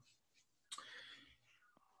 Um,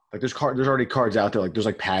 like there's already cards out there, like there's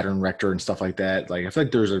like Pattern Rector and stuff like that. Like I feel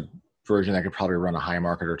like there's a version that could probably run a high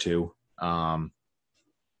market or two, and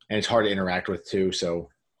it's hard to interact with too. So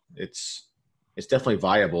it's definitely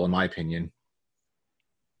viable in my opinion.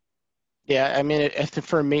 Yeah, I mean,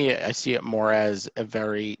 for me, I see it more as a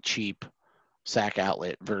very cheap sack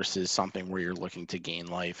outlet versus something where you're looking to gain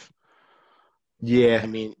life. Yeah, I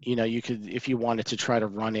mean, you could, if you wanted to try to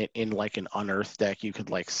run it in like an unearthed deck, you could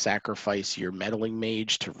like sacrifice your meddling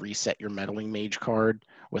mage to reset your meddling mage card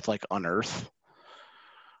with like unearth.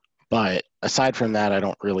 But aside from that, I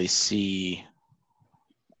don't really see,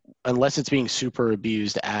 unless it's being super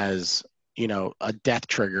abused as, a death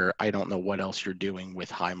trigger, I don't know what else you're doing with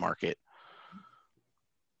high market.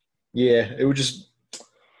 yeah, it would just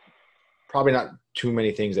probably not too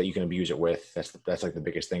many things that you can abuse it with. That's like the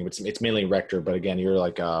biggest thing. It's mainly Rector, but again, you're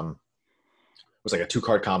like it was like a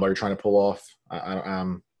 2-card combo you're trying to pull off.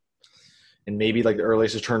 And maybe like the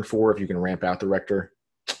earliest is turn 4 if you can ramp out the Rector.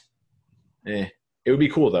 It would be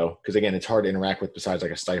cool though, because again, it's hard to interact with besides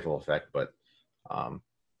like a stifle effect. Um,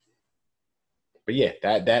 but yeah,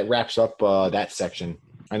 that wraps up that section.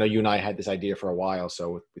 I know you and I had this idea for a while,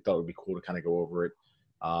 so we thought it would be cool to kind of go over it.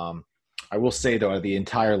 I will say though, the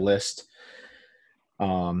entire list,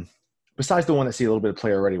 besides the one that see a little bit of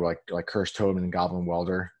play already, like Cursed Totem and Goblin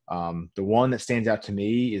Welder, the one that stands out to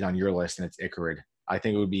me is on your list, and it's Icarid. I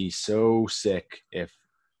think it would be so sick if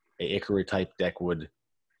a Icarid type deck would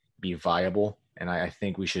be viable, and I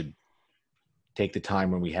think we should take the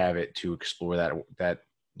time when we have it to explore that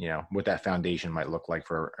what that foundation might look like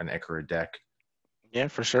for an Icarid deck. Yeah,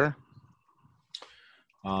 for sure.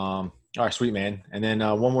 All right, sweet man. And then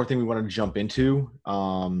one more thing we wanted to jump into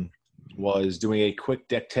was doing a quick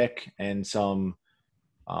deck tech and some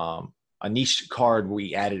a niche card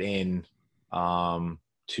we added in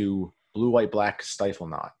to Blue White Black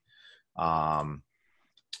Stiflenought.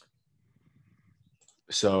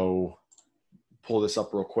 So pull this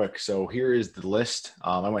up real quick. So here is the list.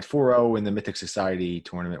 I went 4-0 in the Mythic Society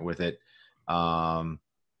tournament with it.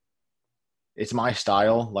 It's my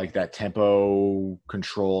style, like that tempo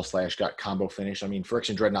control / got combo finish. I mean,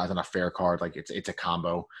 Friction Dreadnought is not a fair card. Like it's a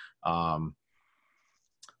combo.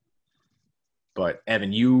 But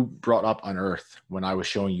Evan, you brought up Unearth when I was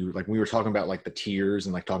showing you, like when we were talking about like the tiers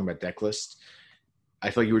and like talking about deck lists. I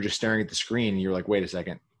feel like you were just staring at the screen and you're like, wait a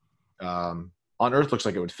second. Unearth looks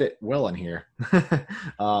like it would fit well in here.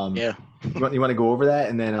 Yeah. You want to go over that,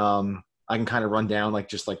 and then I can kind of run down like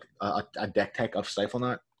just like a deck tech of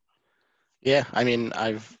Stiflenought. Yeah, I mean,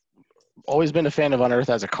 I've always been a fan of Unearth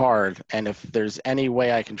as a card, and if there's any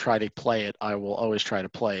way I can try to play it, I will always try to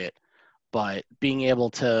play it. But being able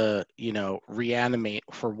to, reanimate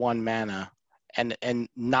for 1 mana and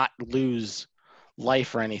not lose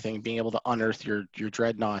life or anything, being able to unearth your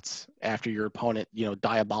dreadnoughts after your opponent,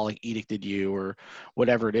 diabolic edicted you or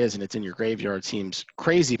whatever it is, and it's in your graveyard seems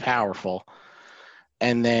crazy powerful.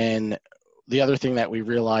 And then the other thing that we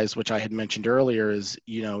realized, which I had mentioned earlier, is,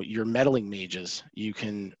 your meddling mages. You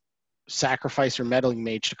can sacrifice your meddling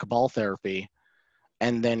mage to Cabal Therapy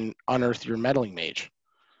and then unearth your meddling mage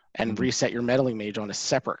and reset your meddling mage on a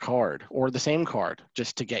separate card or the same card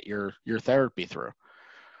just to get your therapy through.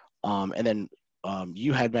 And then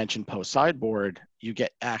you had mentioned post sideboard, you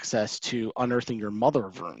get access to unearthing your Mother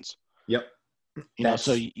of Runes. Yep.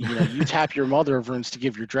 So you tap your Mother of Runes to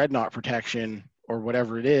give your Dreadnought protection or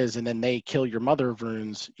whatever it is, and then they kill your Mother of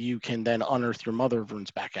Runes. You can then unearth your Mother of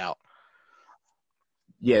Runes back out.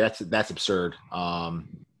 Yeah, that's absurd.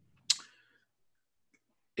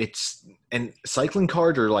 And cycling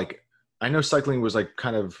cards are like, I know cycling was like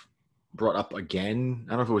kind of brought up again. I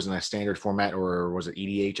don't know if it was in a standard format or was it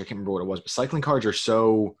EDH. I can't remember what it was, but cycling cards are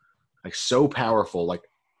so powerful, like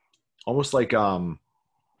almost like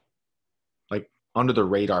under the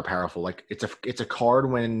radar powerful. Like it's a card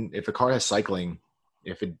if a card has cycling,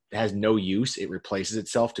 if it has no use, it replaces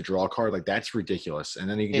itself to draw a card. Like that's ridiculous. And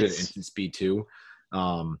then you can do it at instant speed too.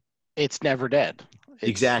 It's never dead.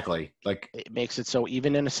 Exactly. Like it makes it so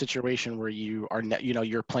even in a situation where you are,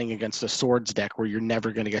 you're playing against a swords deck where you're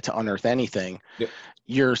never going to get to unearth anything, yep.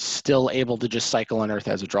 You're still able to just cycle unearth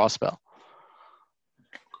as a draw spell.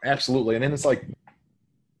 Absolutely. And then it's like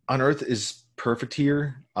unearth is perfect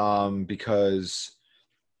here because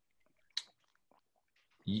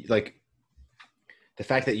like the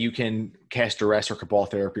fact that you can cast Duress or Cabal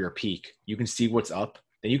Therapy or Peak, you can see what's up.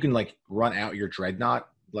 Then you can like run out your Dreadnought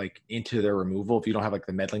like into their removal if you don't have like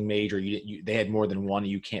the Meddling Mage, or they had more than one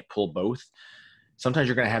and you can't pull both. Sometimes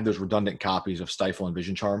you're going to have those redundant copies of Stifle and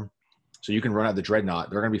Vision Charm. So you can run out the Dreadnought.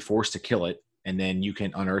 They're going to be forced to kill it, and then you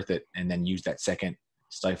can unearth it and then use that second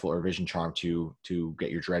Stifle or Vision Charm to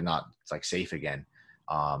get your Dreadnought. It's like safe again.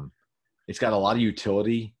 It's got a lot of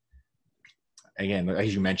utility. Again,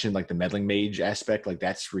 as you mentioned, like the Meddling Mage aspect, like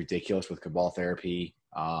that's ridiculous with Cabal Therapy.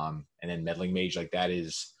 And then Meddling Mage, like that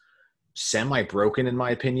is semi-broken in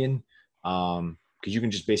my opinion, because you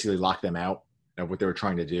can just basically lock them out of what they were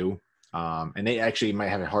trying to do. And they actually might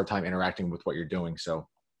have a hard time interacting with what you're doing. So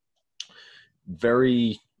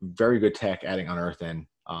very, very good tech adding Unearth in.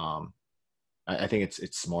 I think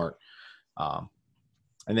it's smart. And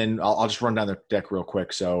then I'll just run down the deck real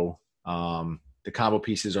quick. So the combo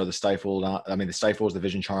pieces are the Stifle. The Stifle is the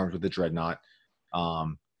Vision Charms with the Dreadnought.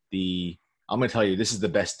 I'm going to tell you, this is the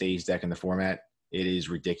best Daze deck in the format. It is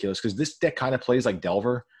ridiculous because this deck kind of plays like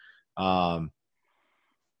Delver. And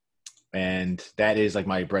that is like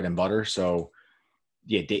my bread and butter. So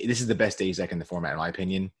yeah, this is the best Daze deck in the format, in my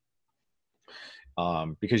opinion.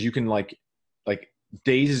 Because you can like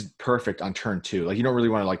Daze is perfect on turn 2. Like you don't really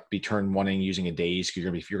want to like be turn 1ing using a Daze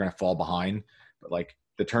because you're gonna fall behind. But like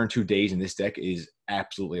the turn 2 Daze in this deck is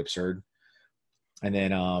absolutely absurd. And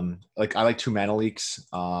then like I like 2 mana leaks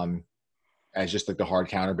as just like the hard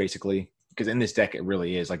counter basically. Because in this deck it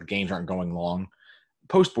really is like the games aren't going long.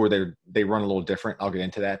 Post board they run a little different. I'll get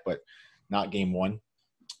into that, but not game 1.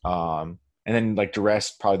 And then like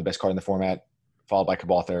Duress, probably the best card in the format, followed by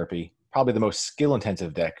Cabal Therapy. Probably the most skill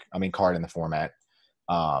intensive card in the format.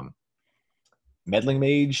 Meddling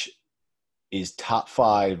Mage is top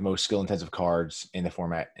 5 most skill intensive cards in the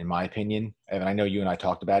format, in my opinion. And I know you and I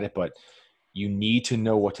talked about it, but you need to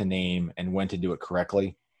know what to name and when to do it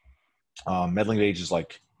correctly. Meddling Mage is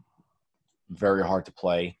like very hard to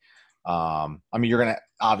play.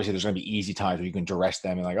 Obviously there's gonna be easy times where you can duress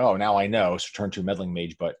them and like, oh, now I know, so turn to Meddling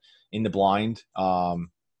Mage. But in the blind,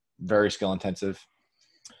 very skill intensive.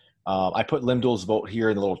 I put Limdol's Vote here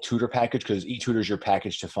in the little tutor package because e-tutor is your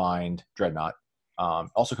package to find Dreadnought.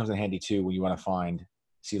 Also comes in handy too when you want to find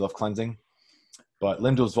Seal of Cleansing. But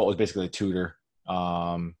Limdol's Vote is basically a tutor.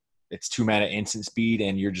 It's 2 mana instant speed,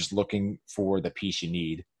 and you're just looking for the piece you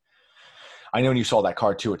need. I know when you saw that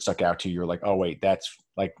card too, it stuck out to you. You're like, oh wait, that's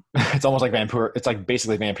like it's almost like Vampire. It's like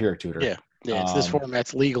basically Vampiric Tutor. Yeah. It's this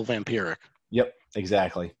format's legal Vampiric. Yep,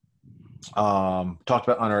 exactly. Talked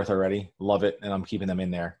about Unearth already. Love it, and I'm keeping them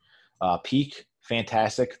in there. Peak,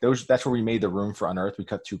 fantastic. That's where we made the room for Unearth. We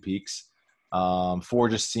cut 2 peaks. 4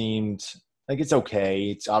 just seemed like it's okay.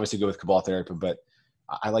 It's obviously good with Cabal Therapy, but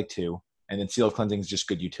I like 2. And then Seal of Cleansing is just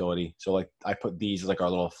good utility. So like I put these as like our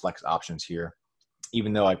little flex options here,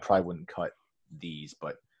 even though I probably wouldn't cut these.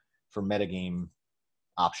 But for metagame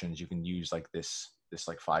options, you can use like this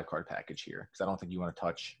like 5-card package here because I don't think you want to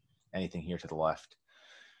touch anything here to the left.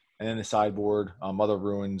 And then the sideboard, Mother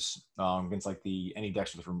Ruins against like any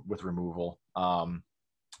decks with removal. I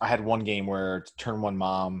had one game where turn 1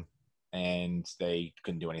 Mom and they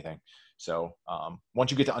couldn't do anything. So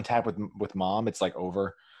once you get to untap with Mom, it's like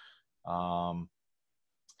over.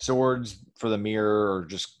 Swords for the mirror or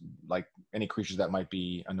just like any creatures that might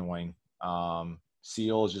be annoying.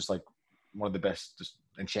 Seal is just like one of the best just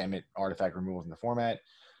enchantment artifact removals in the format.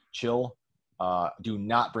 Chill. Do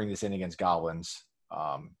not bring this in against goblins.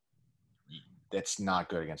 That's not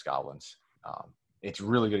good against goblins. It's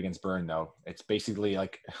really good against burn though. It's basically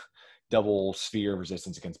like double sphere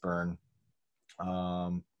resistance against burn.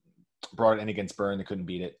 Brought it in against burn, they couldn't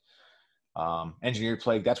beat it. Engineered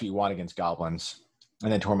Plague, that's what you want against goblins.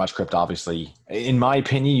 And then Tormod's Crypt, obviously. In my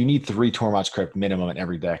opinion, you need 3 Tormod's Crypt minimum in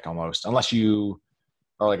every deck almost, unless you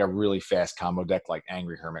are like a really fast combo deck like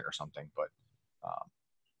Angry Hermit or something. But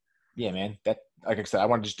yeah, man, that, like I said, I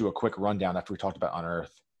want to just do a quick rundown after we talked about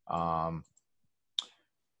Unearth.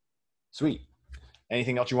 Sweet.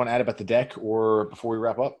 Anything else you want to add about the deck or before we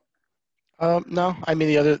wrap up? No, I mean,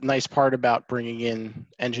 the other nice part about bringing in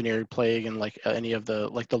Engineered Plague and like any of the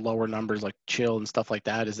lower numbers like Chill and stuff like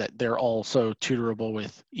that is that they're also tutorable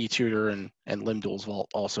with e-tutor and Limdol's Vault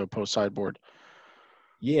also post sideboard.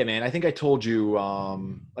 Yeah, man. I think I told you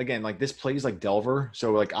again, like this plays like Delver.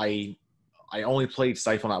 So like I only played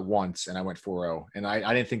Stiflenought once and I went 4-0. And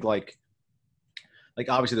I didn't think like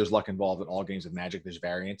obviously there's luck involved in all games of Magic, there's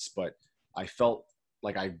variance, but I felt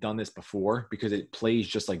like I've done this before because it plays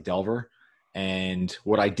just like Delver. And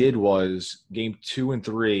what I did was game 2 and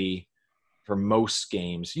 3 for most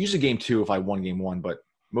games, usually game 2 if I won game 1, but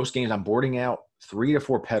most games I'm boarding out 3 to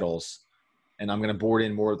 4 petals and I'm going to board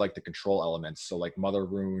in more like the control elements. So like Mother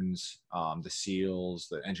Runes, the Seals,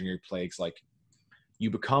 the Engineered Plagues. Like you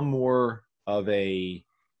become more of a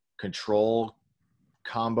control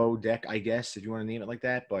combo deck, I guess, if you want to name it like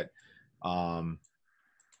that. But well,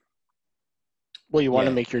 you want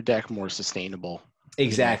to yeah, make your deck more sustainable.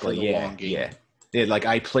 exactly. For the long game. Yeah. Like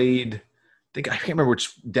I played, I can't remember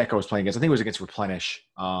which deck I was playing against. I think it was against Replenish.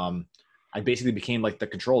 I basically became like the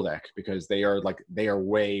control deck because they are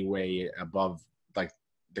way, way above like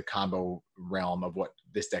the combo realm of what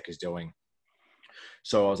this deck is doing.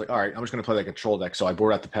 So I was like, all right, I'm just going to play the control deck. So I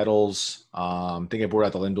boarded out the Petals. I think I boarded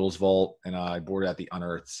out the Lindell's Vault, and I boarded out the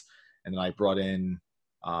Unearths. And then I brought in,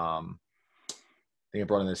 I think I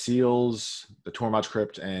brought in the Seals, the Tormod's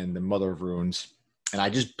Crypt, and the Mother of Runes. And I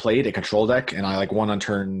just played a control deck, and I like won on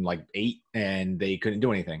turn like 8, and they couldn't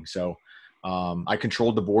do anything. So I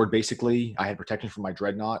controlled the board basically. I had protection from my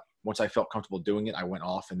Dreadnought. Once I felt comfortable doing it, I went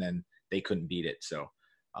off, and then they couldn't beat it. So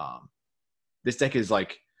this deck is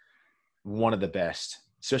like one of the best,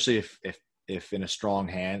 especially if in a strong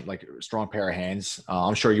hand, like a strong pair of hands.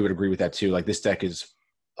 I'm sure you would agree with that too. Like this deck is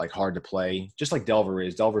like hard to play, just like Delver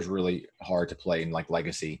is. Delver's really hard to play in like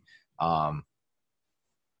Legacy.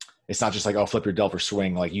 It's not just like, oh, flip your Delver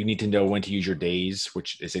swing. Like you need to know when to use your days,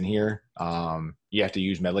 which is in here. You have to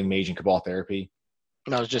use Meddling Mage and Cabal Therapy.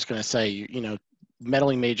 And I was just going to say,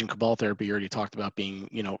 Meddling Mage and Cabal Therapy you already talked about being,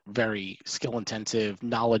 very skill intensive,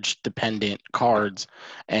 knowledge dependent cards,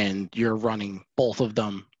 and you're running both of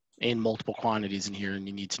them in multiple quantities in here, and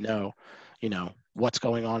you need to know, what's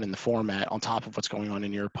going on in the format on top of what's going on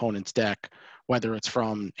in your opponent's deck, whether it's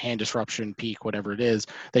from hand disruption, peak, whatever it is,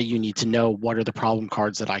 that you need to know what are the problem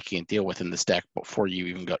cards that I can't deal with in this deck before you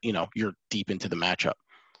even go, you're deep into the matchup.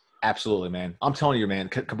 Absolutely, man. I'm telling you, man,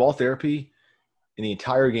 Cabal Therapy in the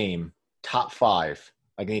entire game, top 5,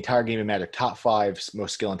 like the entire game of Magic, top 5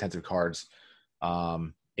 most skill intensive cards.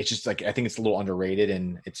 It's just like, I think it's a little underrated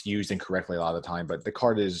and it's used incorrectly a lot of the time, but the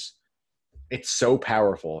card it's so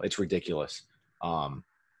powerful. It's ridiculous.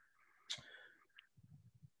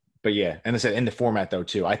 But yeah, and I said in the format though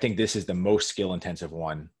too, I think this is the most skill intensive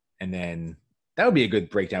one. And then that would be a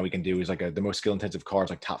good breakdown we can do is like the most skill intensive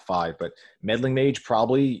cards, like top 5, but Meddling Mage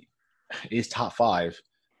probably is top 5.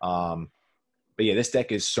 But yeah, this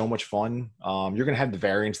deck is so much fun. You're going to have the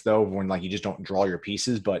variance though, when like you just don't draw your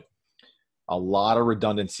pieces, but a lot of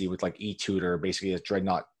redundancy with like E-Tutor, basically a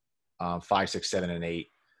Dreadnought 5, 6, 7, and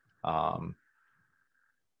 8.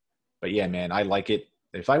 But yeah, man, I like it.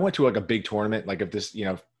 If I went to like a big tournament, like if this,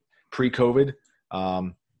 pre-COVID,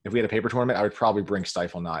 if we had a paper tournament, I would probably bring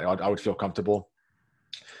Stiflenought. I would feel comfortable.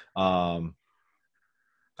 I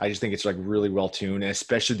just think it's like really well tuned, and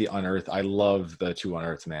especially the Unearth. I love the 2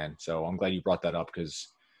 Unearths, man. So I'm glad you brought that up because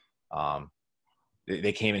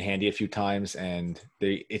they came in handy a few times, and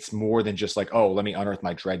it's more than just like, oh, let me unearth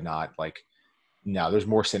my Dreadnought. Like, no, there's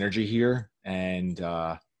more synergy here, and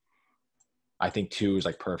I think 2 is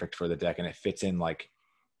like perfect for the deck, and it fits in like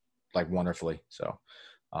wonderfully. So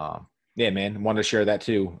yeah, man, wanted to share that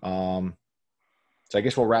too. So I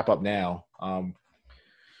guess we'll wrap up now.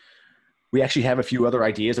 We actually have a few other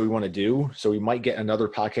ideas that we want to do, so we might get another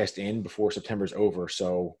podcast in before September's over.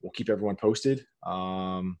 So we'll keep everyone posted.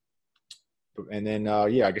 And then,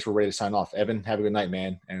 yeah, I guess we're ready to sign off. Evan, have a good night,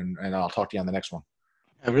 man, and I'll talk to you on the next one.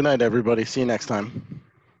 Have a good night, everybody. See you next time.